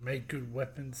 yeah. He made good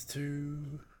weapons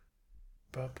too.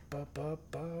 Ba ba ba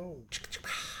ba.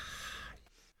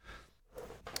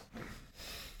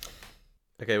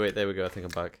 Okay, wait, there we go. I think I'm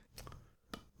back.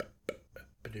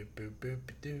 Ba-doop, boop, boop,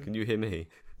 ba-doop. Can you hear me?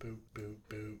 Boop boop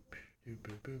boop. Boop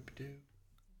boop boop boop.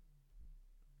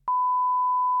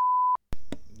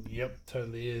 Yep,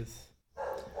 totally is.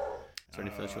 Is there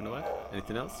anything else you want to add?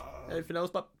 Anything else? Anything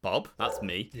else but Bob? That's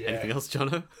me. Yeah. Anything else,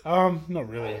 Jono? Not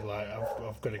really. Like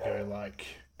I've got to go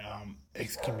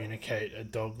excommunicate a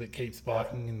dog that keeps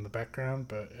barking in the background,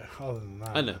 but other than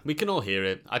that, I know. We can all hear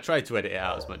it. I tried to edit it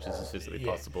out as much as is physically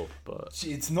possible, but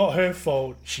it's not her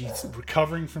fault. She's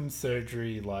recovering from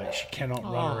surgery. Like she cannot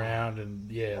run around,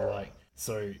 and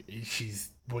so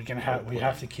we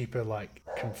have to keep her like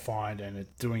confined, and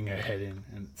it's doing her head in,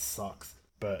 and it sucks.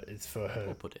 But it's for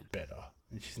her better,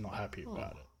 and she's not happy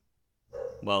about it.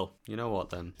 Well, you know what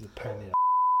then? It's a pain in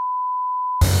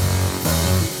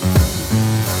the